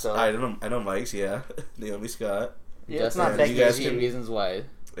Nate's. Scott, though. I know Mike's. Yeah, Naomi Scott. Yeah, it's Justin, not Becky you guys G. give reasons why.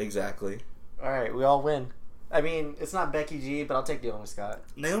 Exactly. All right, we all win. I mean, it's not Becky G, but I'll take Naomi Scott.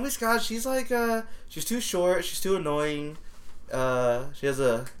 Naomi Scott. She's like she's too short. She's too annoying. She has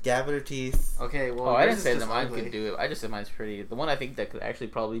a gap in her teeth. Okay, well, Oh, I yours didn't is say just that mine ugly. could do it. I just said mine's pretty. The one I think that could actually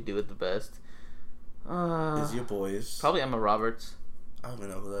probably do it the best. Is your boys? Probably Emma Roberts. I don't even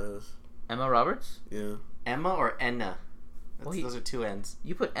know who that is. Emma Roberts? Yeah. Emma or Enna? Well, Those are two N's.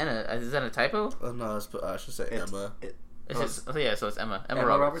 You put Anna. Is that a typo? Oh no, I should say Emma. It's just, yeah, so it's Emma. Emma, Emma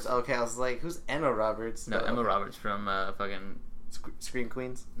Roberts. Roberts? Okay, I was like, who's Emma Roberts? No, Emma Roberts from fucking. Scream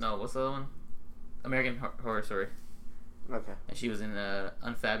Queens? No, what's the other one? American Horror Story. Okay. And she was in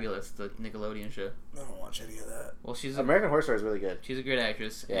Unfabulous, the Nickelodeon show. I don't watch any of that. Well, she's American Horror Story is really good. she's a great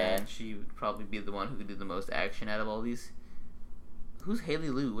actress, Yeah. and she would probably be the one who could do the most action out of all these. Who's Haley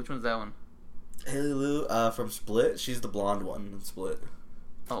Lou? Which one's that one? Haley Lou from Split. She's the blonde one in Split.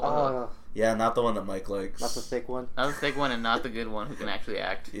 Oh, Yeah, not the one that Mike likes. not the thick one. not the thick one and not the good one who can actually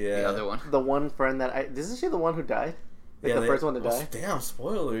act. Yeah. The other one. The one friend that isn't she the one who died? Like Yeah, the first one to oh, die? Damn,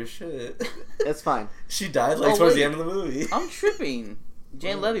 spoiler shit. It's fine. She died like Oh, towards wait. the end of the movie. I'm tripping.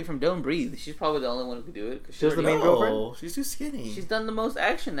 Jane Levy from Don't Breathe. She's probably the only one who could do it. 'Cause She was the already- main girlfriend? No, she's too skinny. She's done the most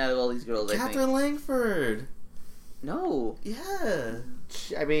action out of all these girls, I think. Catherine Langford. No. Yeah.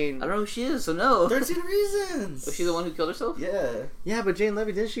 I mean, I don't know who she is, so no. 13 Reasons. Was she the one who killed herself? Yeah. yeah, but Jane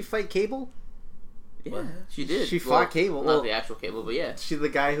Levy, didn't she fight Cable? Yeah, What? she did. She fought Cable. Not Well- the actual Cable, but yeah. She's the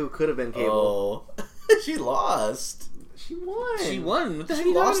guy who could have been Cable. Oh. She lost. She won. She won. What the heck She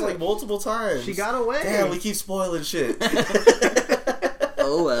you lost talking like multiple times. She got away. Damn, we keep spoiling shit. about?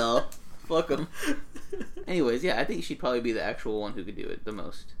 Oh well. Fuck them. Anyways, yeah, I think she'd probably be the actual one who could do it the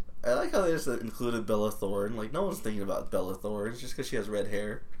most. I like how they just included Bella Thorne. Like, no one's thinking about Bella Thorne just because she has red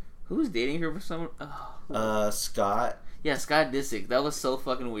hair. Who's dating her for someone? Oh. Scott. Yeah, Scott Disick. That was so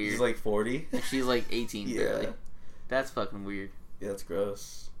fucking weird. He's like 40. and she's like 18 Yeah. barely. That's fucking weird. Yeah, that's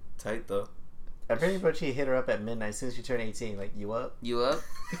gross. Tight, though. I'm pretty much he hit her up at midnight as soon as she turned 18. Like, you up? You up?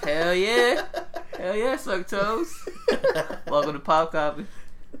 Hell yeah. Hell yeah, suck toes. Welcome to Pop Copy.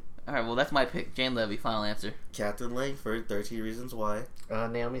 Alright, well, that's my pick. Jane Levy, final answer. Catherine Langford, 13 Reasons Why.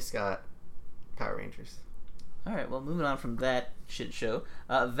 Naomi Scott, Power Rangers. Alright, well, moving on from that shit show.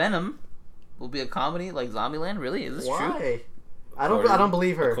 Venom will be a comedy like Zombieland. Really? Is this true? Why? I don't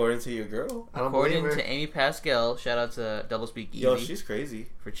believe her. According to your girl. I don't According believe her. to Amy Pascal, shout out to Doublespeak Evie Yo, she's crazy.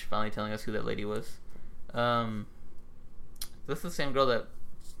 for finally telling us who that lady was. This is the same girl that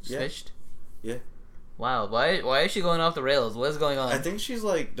snitched? Yeah. Wow, why is she going off the rails? What is going on? I think she's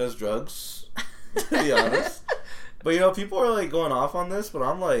like does drugs. To be honest. But people are like going off on this, but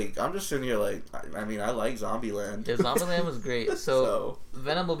I'm just sitting here like, I mean, I like Zombieland. Yeah, Zombieland was great. So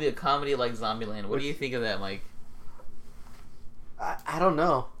Venom will be a comedy like Zombieland. What do you think of that, Mike? I don't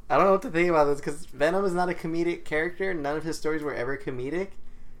know. I don't know what to think about this because Venom is not a comedic character. None of his stories were ever comedic.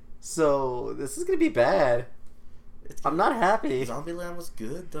 So this is gonna be bad. I'm not happy. Zombieland was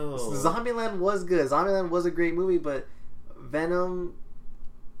good though. Zombieland was good. Zombieland was a great movie, but Venom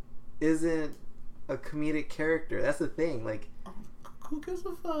isn't a comedic character. That's the thing. Like, who gives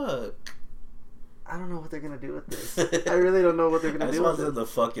a fuck? I don't know what they're gonna do with this. I really don't know what they're gonna I do just with want it. them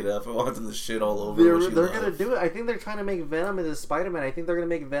to fuck it up. I want them to shit all over. They're gonna do it. I think they're trying to make Venom into Spider-Man. I think they're gonna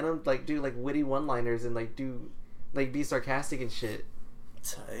make Venom like do like witty one-liners and like do like be sarcastic and shit.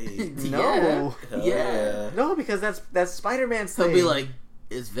 Tight. No, Hell yeah. no, because that's Spider-Man's thing. He'll be like,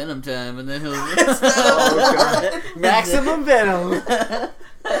 it's Venom time, and then he'll Oh, God. Maximum Venom.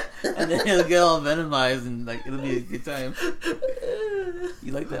 and then he'll get all venomized, and like it'll be a good time.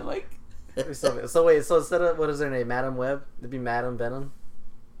 You like that, Mike? So wait, so instead of what is her name, Madam Web, it'd be Madam Venom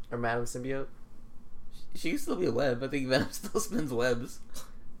or Madam Symbiote. She can still be a web. I think Venom still spins webs.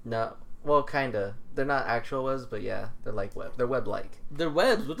 No, well, kinda. They're not actual webs, but yeah, they're like web. They're web-like. They're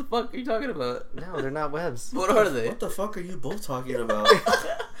webs. What the fuck are you talking about? No, they're not webs. What are they? What the fuck are you both talking about?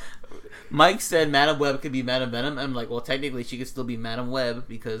 Mike said Madam Web could be Madam Venom. I'm like, well, technically she could still be Madam Web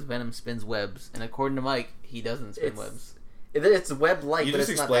because Venom spins webs, and according to Mike, he doesn't spin webs. It's web-like, You but just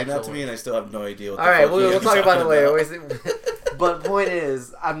it's not explained that actual to me, and I still have no idea what the All right, fuck we'll you're talk about it talking later. But point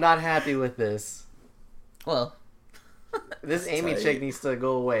is, I'm not happy with this. Well, This Amy tight. chick needs to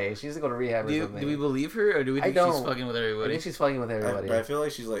go away. She needs to go to rehab or do something. we believe her, or do we think I she's don't. fucking with I everybody? think she's fucking with everybody. But I feel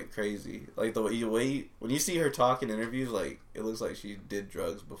like she's like crazy. Like the way when you see her talk in interviews, like it looks like she did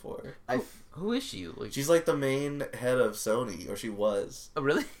drugs before. Who is she? Like, She's like the main head of Sony, or she was. oh,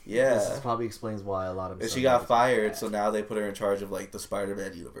 really? Yeah. This probably explains why a lot of. And she got fired, so now they put her in charge of like the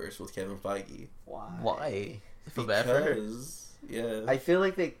Spider-Man universe with Kevin Feige. Why? I feel bad for her. Because yeah, I feel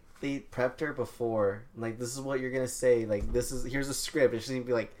like they prepped her before. Like, this is what you're gonna say. Like, here's a script, and she's gonna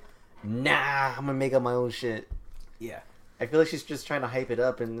be like, "Nah, I'm gonna make up my own shit." Yeah. I feel like she's just trying to hype it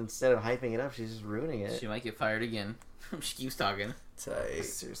up, and instead of hyping it up, she's just ruining it. She might get fired again. She keeps talking. That's tight.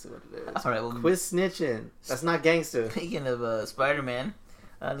 seriously what it is. All right, well, Quit snitching. That's not gangster. speaking of Spider-Man,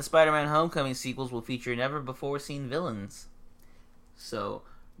 the Spider-Man Homecoming sequels will feature never-before-seen villains. So,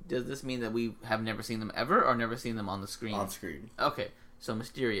 does this mean that we have never seen them ever, or never seen them on the screen? On screen. Okay, so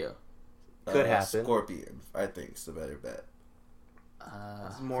Mysterio. Could happen. Scorpion, I think, is the better bet.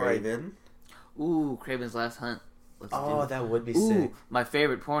 More Raven. Ooh, Kraven's Last Hunt. Let's do Oh, it. that would be Ooh, sick. my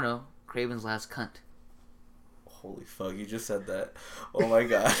favorite porno, Kraven's Last Cunt. Holy fuck! You just said that. Oh my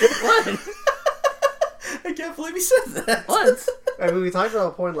god. What? I can't believe you said that. What? I mean, we talked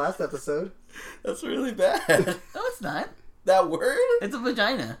about porn last episode. That's really bad. No, it's not. That word? It's a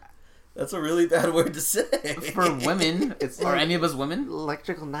vagina. That's a really bad word to say. For women, It's or like- any of us women,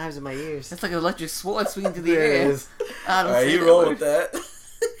 Electrical knives in my ears. it's like an electric sword swinging through the There it air. is. I don't Alright, say you that roll word. with that.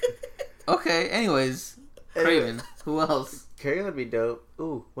 Okay, anyways. Anyway. Kraven. Who else? Carrie would be dope.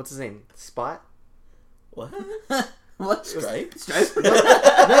 Ooh, what's his name? Spot? What? What? Stripe? Stripe?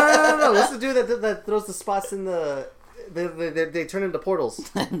 No. What's the dude that throws the spots in the... They turn into portals.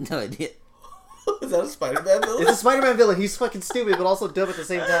 I have no idea. Is that a Spider-Man villain? It's a Spider-Man villain. He's fucking stupid, but also dope at the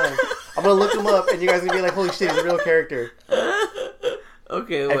same time. I'm gonna look him up, and you guys are gonna be like, "Holy shit, he's a real character."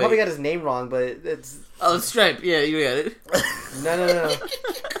 Okay, I wait. probably got his name wrong, but it's Oh, Stripe. Yeah, you got it. no.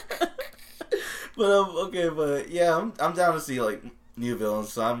 But okay, but yeah, I'm down to see like new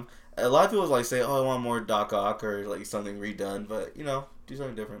villains. So a lot of people like say, "Oh, I want more Doc Ock or like something redone," but you know, do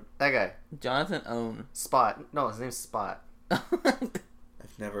something different. That guy, Jonathan Owen. Spot. No, his name's Spot.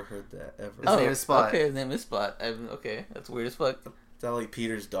 I've never heard that ever. His name is Spot. Okay, his name is Spot. Okay, that's weird as fuck. Is that like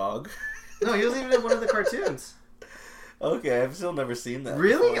Peter's dog? No, he wasn't even in one of the cartoons. Okay, I've still never seen that.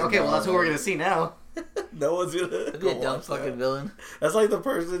 Really? before. Okay, well No. that's what we're gonna see now. No one's gonna. That'd be go a dumb watch fucking that. villain. That's like the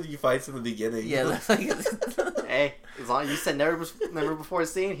person you fight in the beginning. Yeah, that's like. Hey, as long as you said never before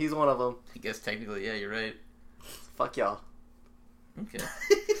seen, he's one of them. I guess technically, yeah, you're right. Fuck y'all. Okay.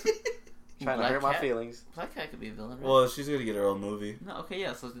 Trying to Black hurt my Cat? feelings. Black Cat could be a villain, right? Well, she's gonna get her own movie. No, okay,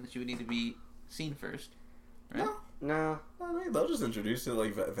 yeah, so then she would need to be seen first. Right? No. I mean, they'll just introduce it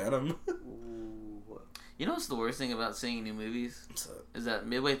like Venom. You know what's the worst thing about seeing new movies? So, Is that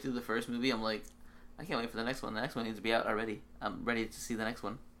midway through the first movie, I'm like, I can't wait for the next one. The next one needs to be out already. I'm ready to see the next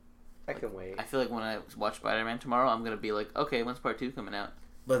one. I can wait. I feel like when I watch Spider-Man tomorrow, I'm gonna be like, okay, when's part 2 coming out?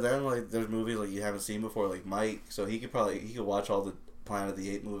 But then like there's movies like you haven't seen before, like Mike, so he could watch all the Planet of the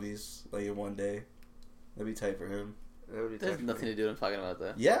Apes movies like in one day. That'd be tight for him. There's nothing to do with talking about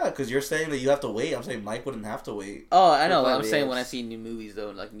that. Yeah, because you're saying that you have to wait. I'm saying Mike wouldn't have to wait. Oh, I know. Planet I'm of the saying when I Apes. see new movies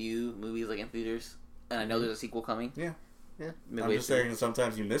though, like new movies like in theaters, and I know there's a sequel coming. Yeah. Yeah. I'm just saying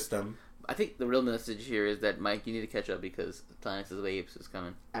sometimes you miss them. I think the real message here is that Mike, you need to catch up because Planet of the Apes is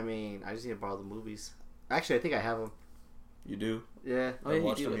coming. I mean, I just need to borrow the movies. Actually, I think I have them. You do. Yeah, Oh, yeah, you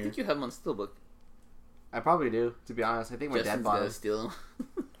watched do. them I here. think you have them on Steelbook. I probably do. To be honest, I think my dad Justin's bought gotta them. steal them.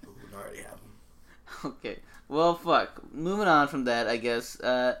 Ooh, I already have them. Okay. Well, fuck. Moving on from that, I guess.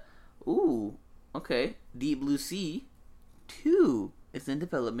 Okay. Deep Blue Sea 2 is in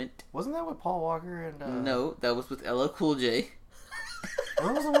development. Wasn't that with Paul Walker and? No, that was with LL Cool J.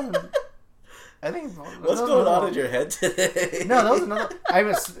 What was the one? I think. What's going on in your head today? No, that was another. I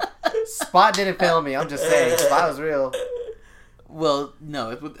was. Spot didn't fail me. I'm just saying, Spot was real. Well, no,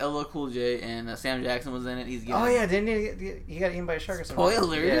 it's with LL Cool J and Sam Jackson was in it. He's getting Oh yeah, didn't he got eaten by a shark or something?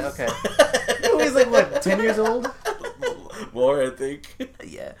 Spoilers. Yeah, okay. He's like what, 10 years old? More, I think.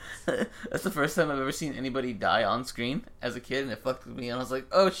 Yeah. That's the first time I've ever seen anybody die on screen as a kid, and it fucked with me, and I was like,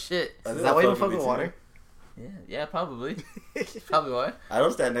 oh shit. Is that why you don't fuck with water? Yeah, probably. Probably why. I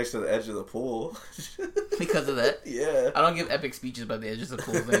don't stand next to the edge of the pool. Because of that. Yeah. I don't give epic speeches by the edges of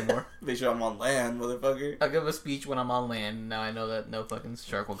pools anymore. Make sure I'm on land, motherfucker. I give a speech when I'm on land, and now I know that no fucking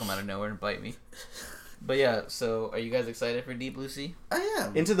shark will come out of nowhere and bite me. But yeah, so are you guys excited for Deep Blue Sea? I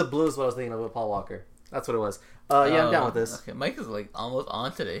am. Into the Blue is what I was thinking of with Paul Walker. That's what it was. Yeah, I'm down with this. Okay, Mike is like almost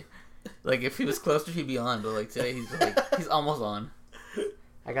on today. Like if he was closer, he'd be on, but like today he's almost on.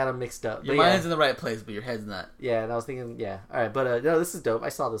 I got them mixed up. Your But mind's in the right place, but your head's not. yeah, and I was thinking, yeah. All right, but no, this is dope. I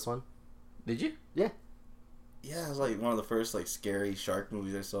saw this one. Did you? Yeah, it was like one of the first like scary shark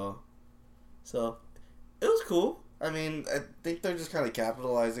movies I saw. So it was cool. I mean, I think they're just kind of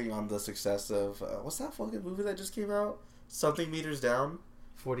capitalizing on the success of what's that fucking movie that just came out? Something Meters Down.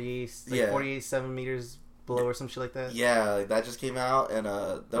 47 meters below or some shit like that. Yeah, like that just came out, and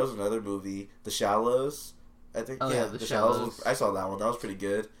there was another movie, The Shallows. I think. Oh, yeah, The Shallows. I saw that one. That was pretty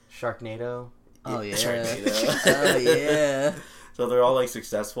good. Sharknado. Oh yeah. Sharknado. Oh yeah. So they're all like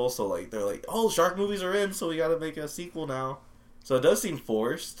successful. So like they're like, oh, shark movies are in, so we got to make a sequel now. So it does seem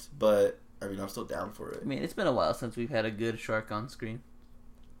forced, but I mean, I'm still down for it. I mean, it's been a while since we've had a good shark on screen.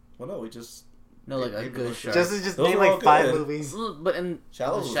 Well, no, we just No, like a Maybe good those shark. sharks. Just Those name are all like 5 good. movies. But in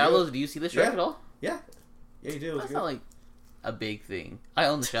Shallows the was Shallows, good. do you see the shark Yeah. at all? yeah, you do. It was That's good. not like a big thing. I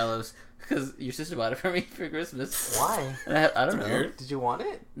own the Shallows because your sister bought it for me for Christmas. Why? And I don't know. weird. Did you want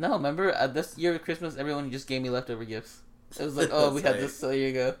it? No, remember this year at Christmas, everyone just gave me leftover gifts. It was like, oh, we That's had right. this, so here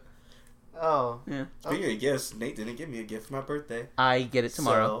you go. Oh. Yeah. Speaking of gifts, Nate didn't give me a gift for my birthday, I get it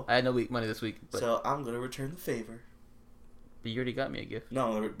tomorrow. So- I had no money this week, but so I'm gonna return the favor. you already got me a gift.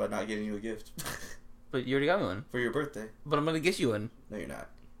 No, by not getting you a gift But you already got me one. for your birthday. But I'm gonna get you one. No, you're not.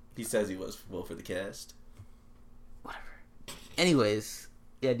 He says he was for the cast. Whatever. Anyways,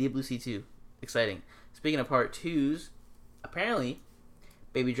 yeah, Deep Blue Sea 2. Exciting. Speaking of part 2s, apparently,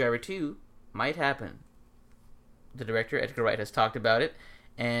 Baby Driver 2 might happen. The director, Edgar Wright, has talked about it,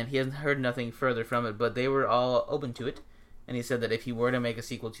 and he hasn't heard nothing further from it, but they were all open to it. And he said that if he were to make a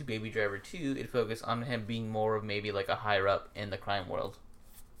sequel to Baby Driver 2, it'd focus on him being more of maybe like a higher up in the crime world.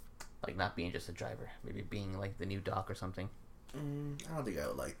 Like not being just a driver. Maybe being like the new Doc or something. I don't think I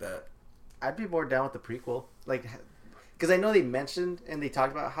would like that. I'd be more down with the prequel. Like, because I know they mentioned and they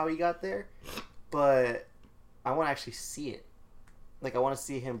talked about how he got there, but I want to actually see it. Like, I want to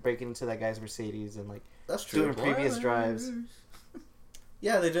see him breaking into that guy's Mercedes and, like, That's true. doing previous drives.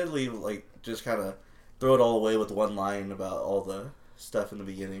 Yeah, they did leave, like, just kind of throw it all away with one line about all the stuff in the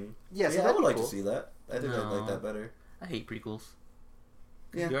beginning. Yeah, so I that'd would be like cool. to see that. I think I'd like No. that better. I hate prequels.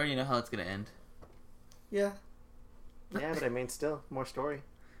 Yeah. You already know how it's going to end. Yeah. Yeah, but I mean, still, more story.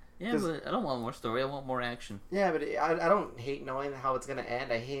 Yeah, 'Cause- but I don't want more story. I want more action. Yeah, but I don't hate knowing how it's going to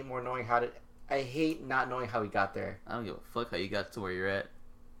end. I hate more knowing how to... I hate not knowing how he got there. I don't give a fuck how you got to where you're at.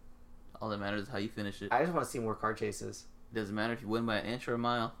 All that matters is how you finish it. I just want to see more car chases. It doesn't matter if you win by an inch or a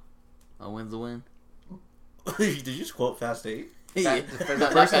mile. A win's a win. Did you just quote Fast 8? Yeah, the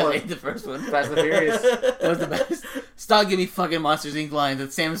first one. The first one. Fast and the Furious. That was the best. Stop giving me fucking Monsters Inc. lines.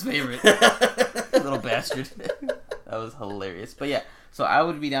 That's Sam's favorite. Little bastard. That was hilarious. But yeah, so I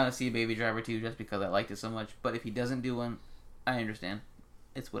would be down to see Baby Driver 2 just because I liked it so much. But if he doesn't do one, I understand.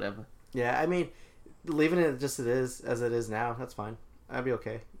 It's whatever. Yeah, I mean, leaving it just as it is now, that's fine. I'd be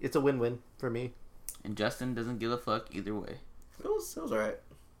okay. It's a win-win for me. And Justin doesn't give a fuck either way. It was alright.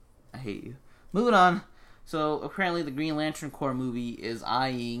 I hate you. Moving on. So apparently, the Green Lantern Corps movie is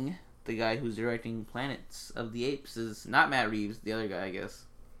eyeing the guy who's directing Planets of the Apes. Is not Matt Reeves, the other guy, I guess.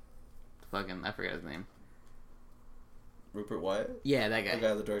 Fucking, I forgot his name. Rupert Wyatt? Yeah, that guy. The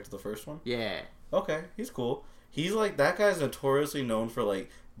guy that directed the first one? Yeah. Okay, he's cool. He's like, that guy's notoriously known for like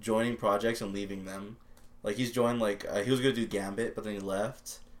joining projects and leaving them. Like he's joined like he was gonna do Gambit, but then he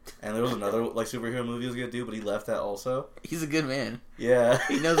left. And there was another like superhero movie he was gonna do, but he left that also. He's a good man. Yeah,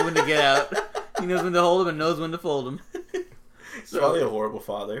 He knows when to get out. He knows when to hold him and knows when to fold him. He's probably a horrible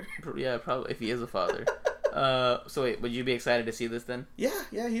father. Yeah, probably if he is a father. So wait, would you be excited to see this then? Yeah,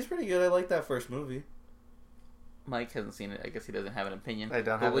 he's pretty good. I like that first movie. Mike hasn't seen it. I guess he doesn't have an opinion. I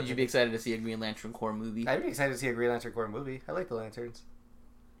don't But have would an you be excited to see a Green Lantern Corps movie? I'd be excited to see a Green Lantern Corps movie. I like the lanterns.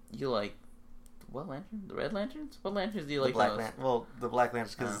 You like what lantern? The red lanterns? What lanterns do you The like Black most? Well, the Black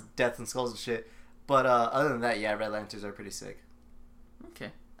Lanterns because death and skulls and shit. But other than that, yeah, Red Lanterns are pretty sick.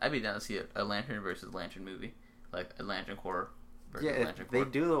 Okay, I'd be down to see a Lantern versus Lantern movie, like a Lantern Corps versus Yeah, Lantern if they Corps.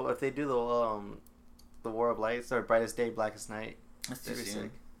 do the War of Lights or Brightest Day, Blackest Night. That's too Pretty soon.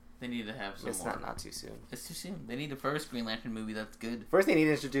 sick. They need to have some It's more. not too soon. It's too soon. They need the first Green Lantern movie that's good. First, they need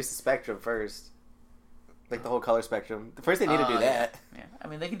to introduce the spectrum first, like the whole color spectrum. First, they need to do that. Yeah, I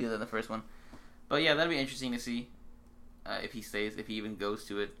mean they can do that in the first one, but yeah, that'd be interesting to see if he stays, if he even goes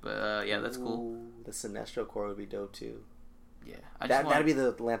to it. But yeah, that's cool. Ooh, the Sinestro Corps would be dope too. Yeah, That'd be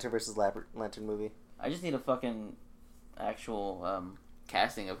the Lantern versus Lantern movie. I just need a fucking actual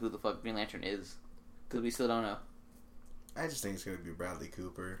casting of who the fuck Green Lantern is, because we still don't know. I just think it's gonna be Bradley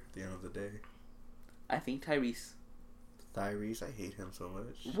Cooper at the end of the day. I think Tyrese. Tyrese, I hate him so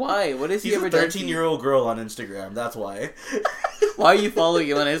much. Why? What is he He's ever a done? 13-year-old girl on Instagram. That's why. Why are you following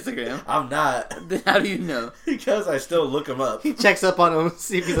him on Instagram? I'm not. Then how do you know? Because I still look him up. He checks up on him,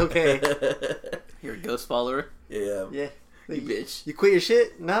 see if he's okay. You're a ghost follower. Yeah. Yeah. You bitch. You quit your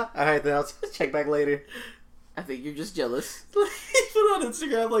shit? No? Alright, then I'll check back later. I think you're just jealous. He put on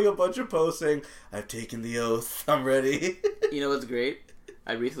Instagram like a bunch of posts saying, "I've taken the oath. I'm ready." You know what's great?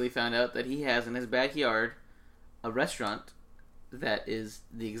 I recently found out that he has in his backyard a restaurant that is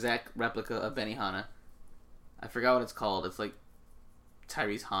the exact replica of Benihana. I forgot what it's called. It's like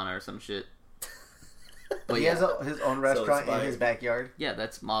Tyrese Hana or some shit. But He yeah, has his own restaurant in his backyard. yeah,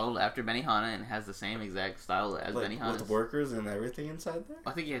 that's modeled after Benihana and has the same exact style as Like, Benihana's. with workers and everything inside there.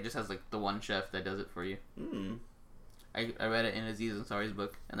 I think he just has like the one chef that does it for you. Hmm. I read it in Aziz Ansari's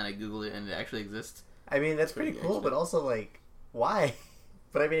book, and then I googled it, and it actually exists. I mean, that's pretty Pretty cool, actually. but also, like, why?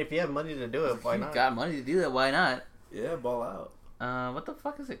 But I mean, if you have money to do it, why If not? you've got money to do that, why not? Yeah, ball out. What the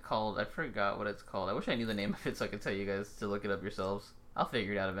fuck is it called? I forgot what it's called. I wish I knew the name of it so I could tell you guys to look it up yourselves. I'll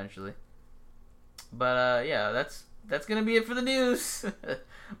figure it out eventually. But yeah, that's gonna be it for the news.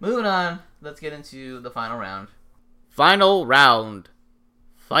 Moving on, let's get into the final round. Final round.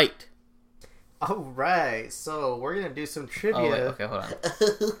 Fight. Alright, so we're gonna do some trivia. Oh wait, okay, hold on.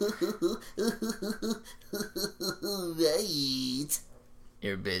 Right.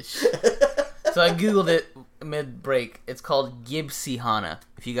 You're a bitch. So I googled it mid-break. It's called Gibsy-Hana.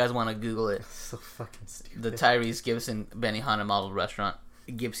 If you guys want to Google it. So fucking stupid. The Tyrese Gibson Benihana modeled restaurant.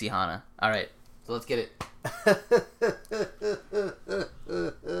 Gibsy-Hana. Alright, so let's get it.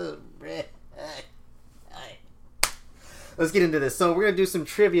 Let's get into this. So we're gonna do some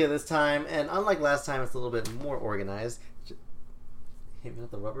trivia this time, and unlike last time, it's a little bit more organized. Hit me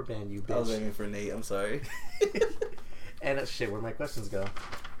with the rubber band, you I was bitch. aiming for Nate. I'm sorry. And shit, where'd my questions go?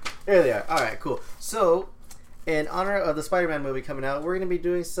 There they are. Alright, cool. So, in honor of the Spider-Man movie coming out, we're gonna be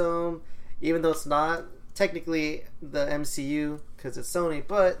doing some, even though it's not technically the MCU, because it's Sony,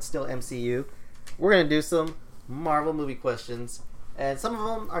 but still MCU, we're gonna do some Marvel movie questions. And some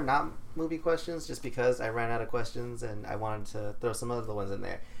of them are not movie questions, just because I ran out of questions and I wanted to throw some other ones in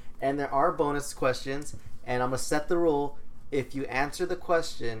there. And there are bonus questions, and I'm gonna set the rule. If you answer the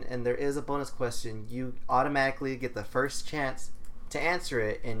question and there is a bonus question, you automatically get the first chance to answer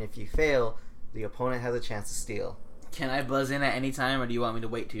it, and if you fail, the opponent has a chance to steal. Can I buzz in at any time, or do you want me to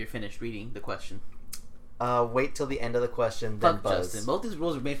wait till you're finished reading the question? Wait till the end of the question, then Fuck buzz. Justin. Both these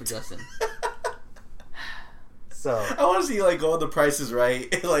rules are made for Justin. So, I want to see like go on The Price is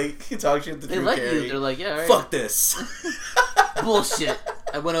Right, like talk shit to They Drew let Carey. you. They're like, yeah, alright. Fuck this. Bullshit.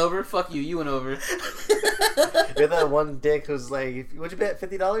 I went over. Fuck you. You went over. you're that one dick who's like, what'd you bet?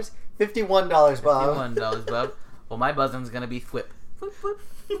 $50? $51, Bob. $51, Bob. Well, my buzzing's gonna be flip. Flip, flip.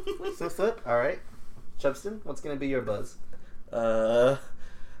 So flip. All right. Chubston, what's gonna be your buzz? I'm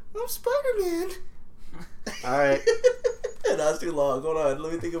Spider-Man. All right. That's too long. Hold on.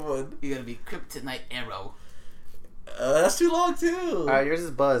 Let me think of one. You're gonna be Kryptonite Arrow. That's too long too. All right. Yours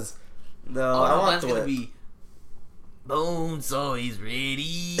is Buzz. No, Oh, I no, want mine's gonna Thwip. be Bonesaw is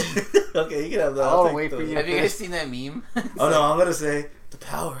ready. Okay, you can have that. I'll take wait the- for you. Have you guys seen that meme? Oh no, I'm gonna say the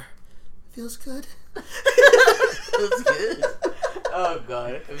power feels good. That's good. Oh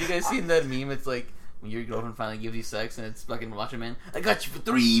god. Have you guys seen that meme? It's like when your girlfriend finally gives you sex and it's fucking Macho Man. I got you for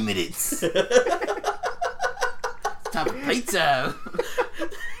 3 minutes. It's time for pizza.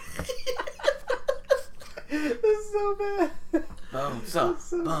 That's so bad.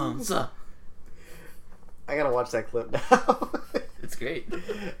 Bonesaw. I gotta watch that clip now. It's great.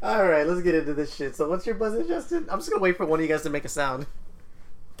 Alright, let's get into this shit. So what's your buzzer, Justin? I'm just gonna wait for one of you guys to make a sound.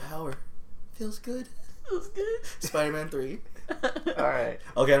 Power feels good. Feels good. Spider-Man 3. Alright.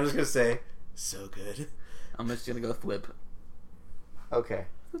 Okay, I'm just gonna say so good. I'm just gonna go flip. Okay.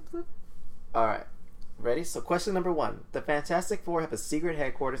 Alright. Ready? So question number 1. The Fantastic Four have a secret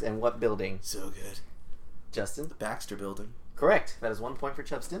headquarters in what building? So good. Justin? The Baxter Building. Correct. That is 1 point for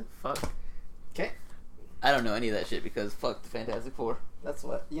Chubston. Fuck. Okay. I don't know any of that shit because fuck the Fantastic Four. That's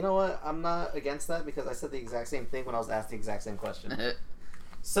what. You know what? I'm not against that because I said the exact same thing when I was asked the exact same question.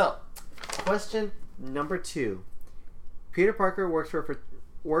 So, question number 2. Peter Parker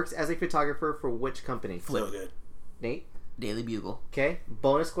works as a photographer for which company? So good. Nate? Daily Bugle. Okay.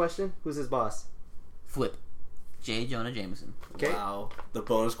 Bonus question. Who's his boss? Flip. J. Jonah Jameson. Okay. Wow. The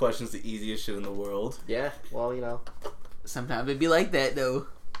bonus question's the easiest shit in the world. Yeah. Well, you know. Sometimes it'd be like that though.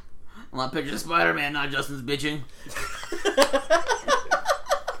 I want pictures of Spider-Man, not Justin's bitching.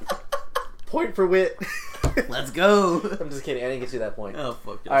 Point for wit. Let's go. I'm just kidding. I didn't get you that point. Oh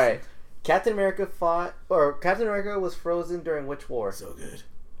fuck. Justin. All right. Captain America was frozen during which war? So good.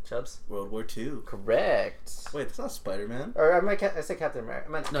 Chubbs? World War II. Correct. Wait, that's not Spider-Man. Or I said Captain America.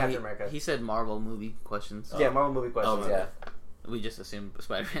 I meant No, Captain America. he said Marvel movie questions. Yeah, Marvel movie questions. my Yeah. We just assumed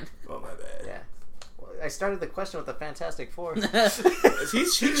Spider-Man. Oh my bad. Yeah. Well, I started the question with the Fantastic Four. He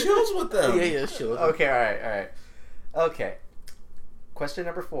chills with them. yeah, sure. Okay, alright. Okay. Question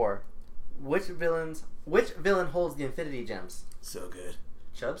number 4. Which villain holds the Infinity Gems? So good.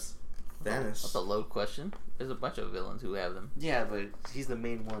 Chubbs? Thanos. That's a low question. There's a bunch of villains who have them. Yeah, but he's the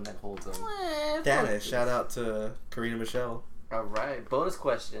main one that holds them. Thanos. Shout out to Karina Michelle. Alright, bonus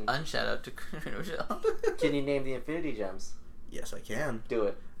question. Unshout out to Michelle. Can you name the Infinity Gems? Yes, I can. Do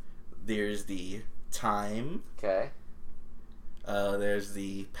it. There's the time. Okay. There's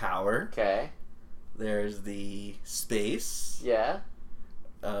the power. Okay. There's the space. Yeah.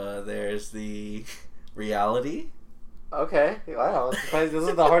 There's the reality. Okay. Wow. Those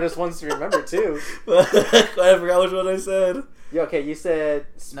are the hardest ones to remember, too. I forgot which one I said. Yeah, okay, you said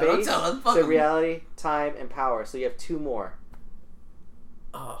No, don't space, tell them. Fuck the 'em. reality, time, and power. So you have 2 more.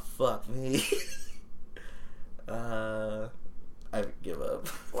 Oh, fuck me. I give up.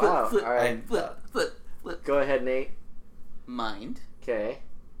 Wow. Flip, Alright. flip. Go ahead, Nate. Mind, Okay.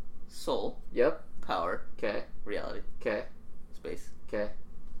 soul, Yep. power, Okay. reality, Okay. space. Okay.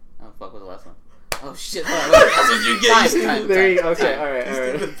 Oh fuck, was the last one? Oh shit! Hold on, wait, that's what you get. Time. There you go. Okay. Time. All right. You All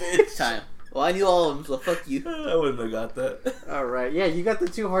right. stupid bitch. Time. Well, I knew all of them, so fuck you. I wouldn't have got that. All right. Yeah, you got the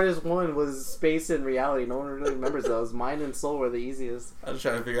 2 hardest one was space and reality. No one really remembers those. Mind and soul were the easiest. I was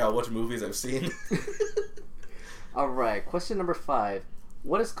trying to figure out which movies I've seen. All right. Question number 5.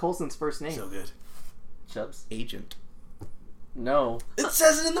 What is Coulson's first name? So good. Chubbs? Agent. No. It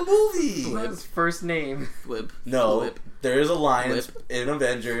says it in the movie. Flip. His first name. Flip. No, Flip. there is a line Flip. in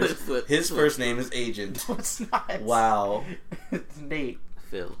Avengers. Flip, flip, His flip. first name is Agent. No, it's not. Wow, It's Nate.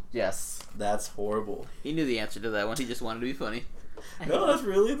 Phil. Yes. that's horrible. He knew the answer to that one. He just wanted to be funny. No, that's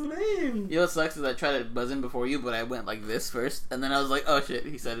really the name. You know what sucks is I tried to buzz in before you, but I went like this first, and then I was like, oh shit,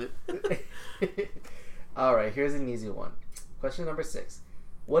 he said it. All right. Here's an easy one. Question number 6.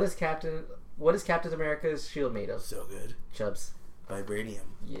 What is Captain America's shield made of? So good. Chubbs. Vibranium.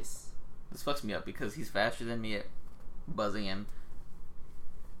 Yes. This fucks me up because he's faster than me at buzzing in.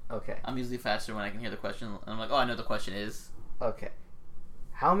 Okay. I'm usually faster when I can hear the question, and I'm like, oh, I know what the question is. Okay.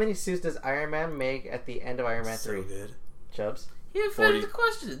 How many suits does Iron Man make at the end of Iron Man 3? So good. Chubbs. He didn't 40. finish the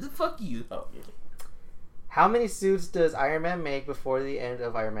question. Fuck you. Oh, How many suits does Iron Man make before the end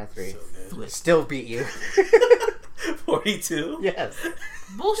of Iron Man 3? so good. Flip. Still beat you. 42. Yes.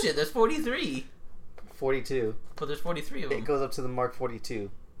 Bullshit, there's 43. 42. But there's 43 of It them. goes up to the mark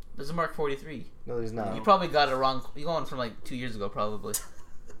 42. There's a mark 43. No, there's not. You probably got it wrong. You're going from like 2 years ago, probably.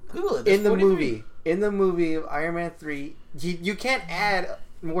 Google it. There's In the 43. movie of Iron Man 3, you can't add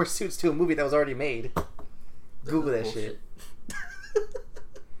more suits to a movie that was already made. Google that Bullshit. shit.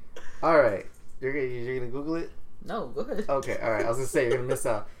 Alright. You're gonna Google it? No, go ahead. Okay, alright. I was gonna say, you're gonna miss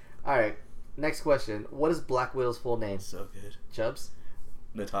out. Alright. Next question. What is Black Widow's full name? So good. Chubbs?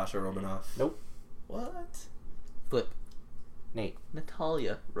 Natasha Romanoff. Nope. What? Flip. Nate.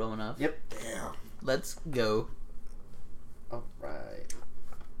 Natalia Romanoff. Yep. Damn. Let's go. All right.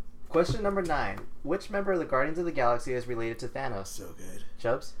 Question number 9. Which member of the Guardians of the Galaxy is related to Thanos? So good.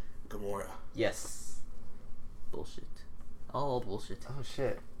 Chubbs? Gamora. Yes. Bullshit. All bullshit. Oh,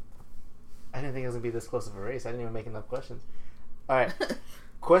 shit. I didn't think it was going to be this close of a race. I didn't even make enough questions. All right.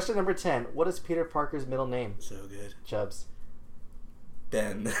 Question number 10. What is Peter Parker's middle name? So good. Chubbs?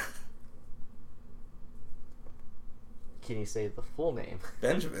 Ben. Can you say the full name?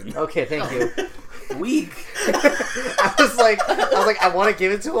 Benjamin. Okay, thank you. Weak. I was like, I want to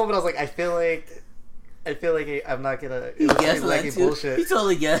give it to him, but I was like, I feel like I'm not gonna. He guessed like that too. bullshit. He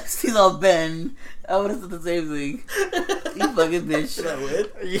totally guessed. He's all Ben. I would have said the same thing. You fucking bitch. Did I win?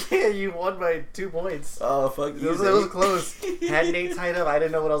 Yeah, you won by 2 points. Oh, fuck you. It was close. Had Nate tied up, I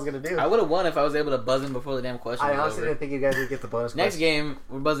didn't know what I was gonna do. I would have won if I was able to buzz in before the damn question I was honestly over. didn't think you guys would get the bonus. Next question. game,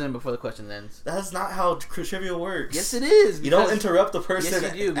 we're buzzing in before the question ends. That's not how trivia works. Yes, it is. You don't because- interrupt the person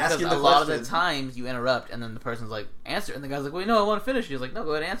Yes, you do, because asking a the lot question. of the times you interrupt, and then the person's like, answer, and the guy's like, wait, no, I want to finish. He's like, no,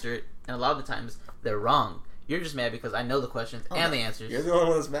 go ahead and answer it. And a lot of the times, they're wrong. You're just mad because I know the questions and the answers. You're the only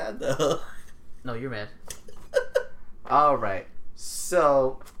one that's mad, though. No, you're mad. All right.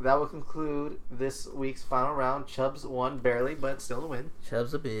 So that will conclude this week's final round. Chubbs won barely, but still a win.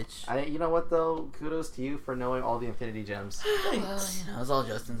 Chubb's a bitch. You know what though? Kudos to you for knowing all the Infinity Gems. Well, you know, it's all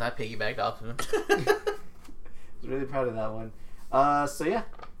Justin's. I piggybacked off of him. I was really proud of that one. So yeah,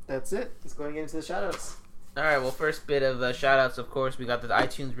 that's it. Let's go and get into the shoutouts. Alright, well, first bit of shout-outs, of course, we got the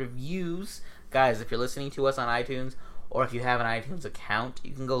iTunes reviews. Guys, if you're listening to us on iTunes, or if you have an iTunes account,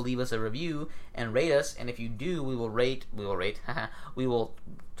 you can go leave us a review and rate us, and if you do, we will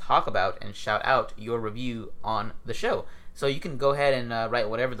talk about and shout out your review on the show. So you can go ahead and write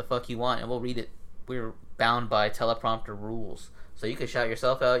whatever the fuck you want, and we'll read it. We're bound by teleprompter rules. So you can shout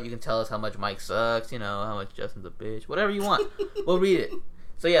yourself out, you can tell us how much Mike sucks, you know, how much Justin's a bitch, whatever you want. We'll read it.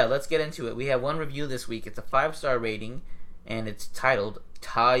 So yeah, let's get into it. We have one review this week. It's a 5-star rating, and it's titled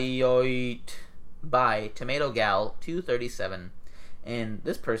Tayoit by Tomato Gal 237. And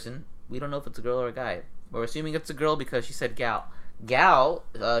this person, we don't know if it's a girl or a guy. We're assuming it's a girl because she said gal. Gal,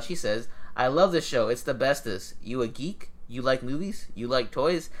 she says, I love this show. It's the bestest. You a geek? You like movies? You like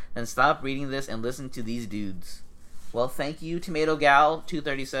toys? Then stop reading this and listen to these dudes. Well, thank you, Tomato Gal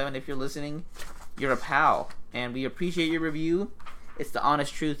 237. If you're listening, you're a pal, and we appreciate your review. It's the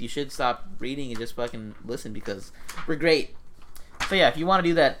honest truth. You should stop reading and just fucking listen because we're great. So yeah, if you want to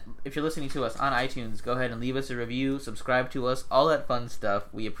do that, if you're listening to us on iTunes, go ahead and leave us a review, subscribe to us, all that fun stuff.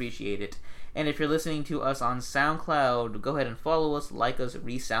 We appreciate it. And if you're listening to us on SoundCloud, go ahead and follow us, like us,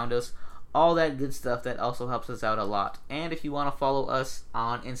 resound us, all that good stuff. That also helps us out a lot. And if you want to follow us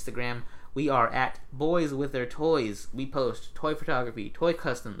on Instagram, we are at Boys With Their Toys. We post toy photography, toy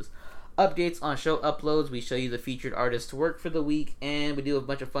customs, updates on show uploads. We show you the featured artist's work for the week, and we do a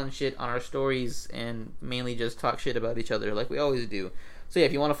bunch of fun shit on our stories, and mainly just talk shit about each other like we always do. So yeah,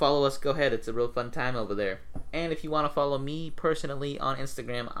 if you want to follow us, go ahead. It's a real fun time over there. And if you want to follow me personally on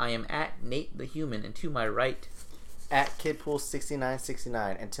Instagram, I am at Nate the Human, and to my right, At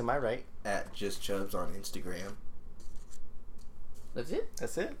Kidpool6969, and to my right, At Just Chubbs on Instagram. that's it.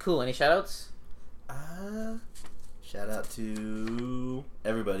 that's it. Cool. Any shoutouts? Shout out to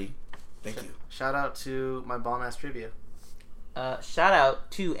everybody. Thank you. Shout out to my bomb ass trivia. Shout out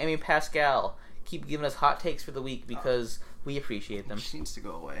to Emmy Pascal. Keep giving us hot takes for the week because we appreciate them. She needs to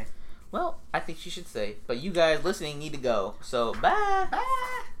go away. Well, I think she should stay. But you guys listening need to go. So, bye!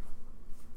 Bye.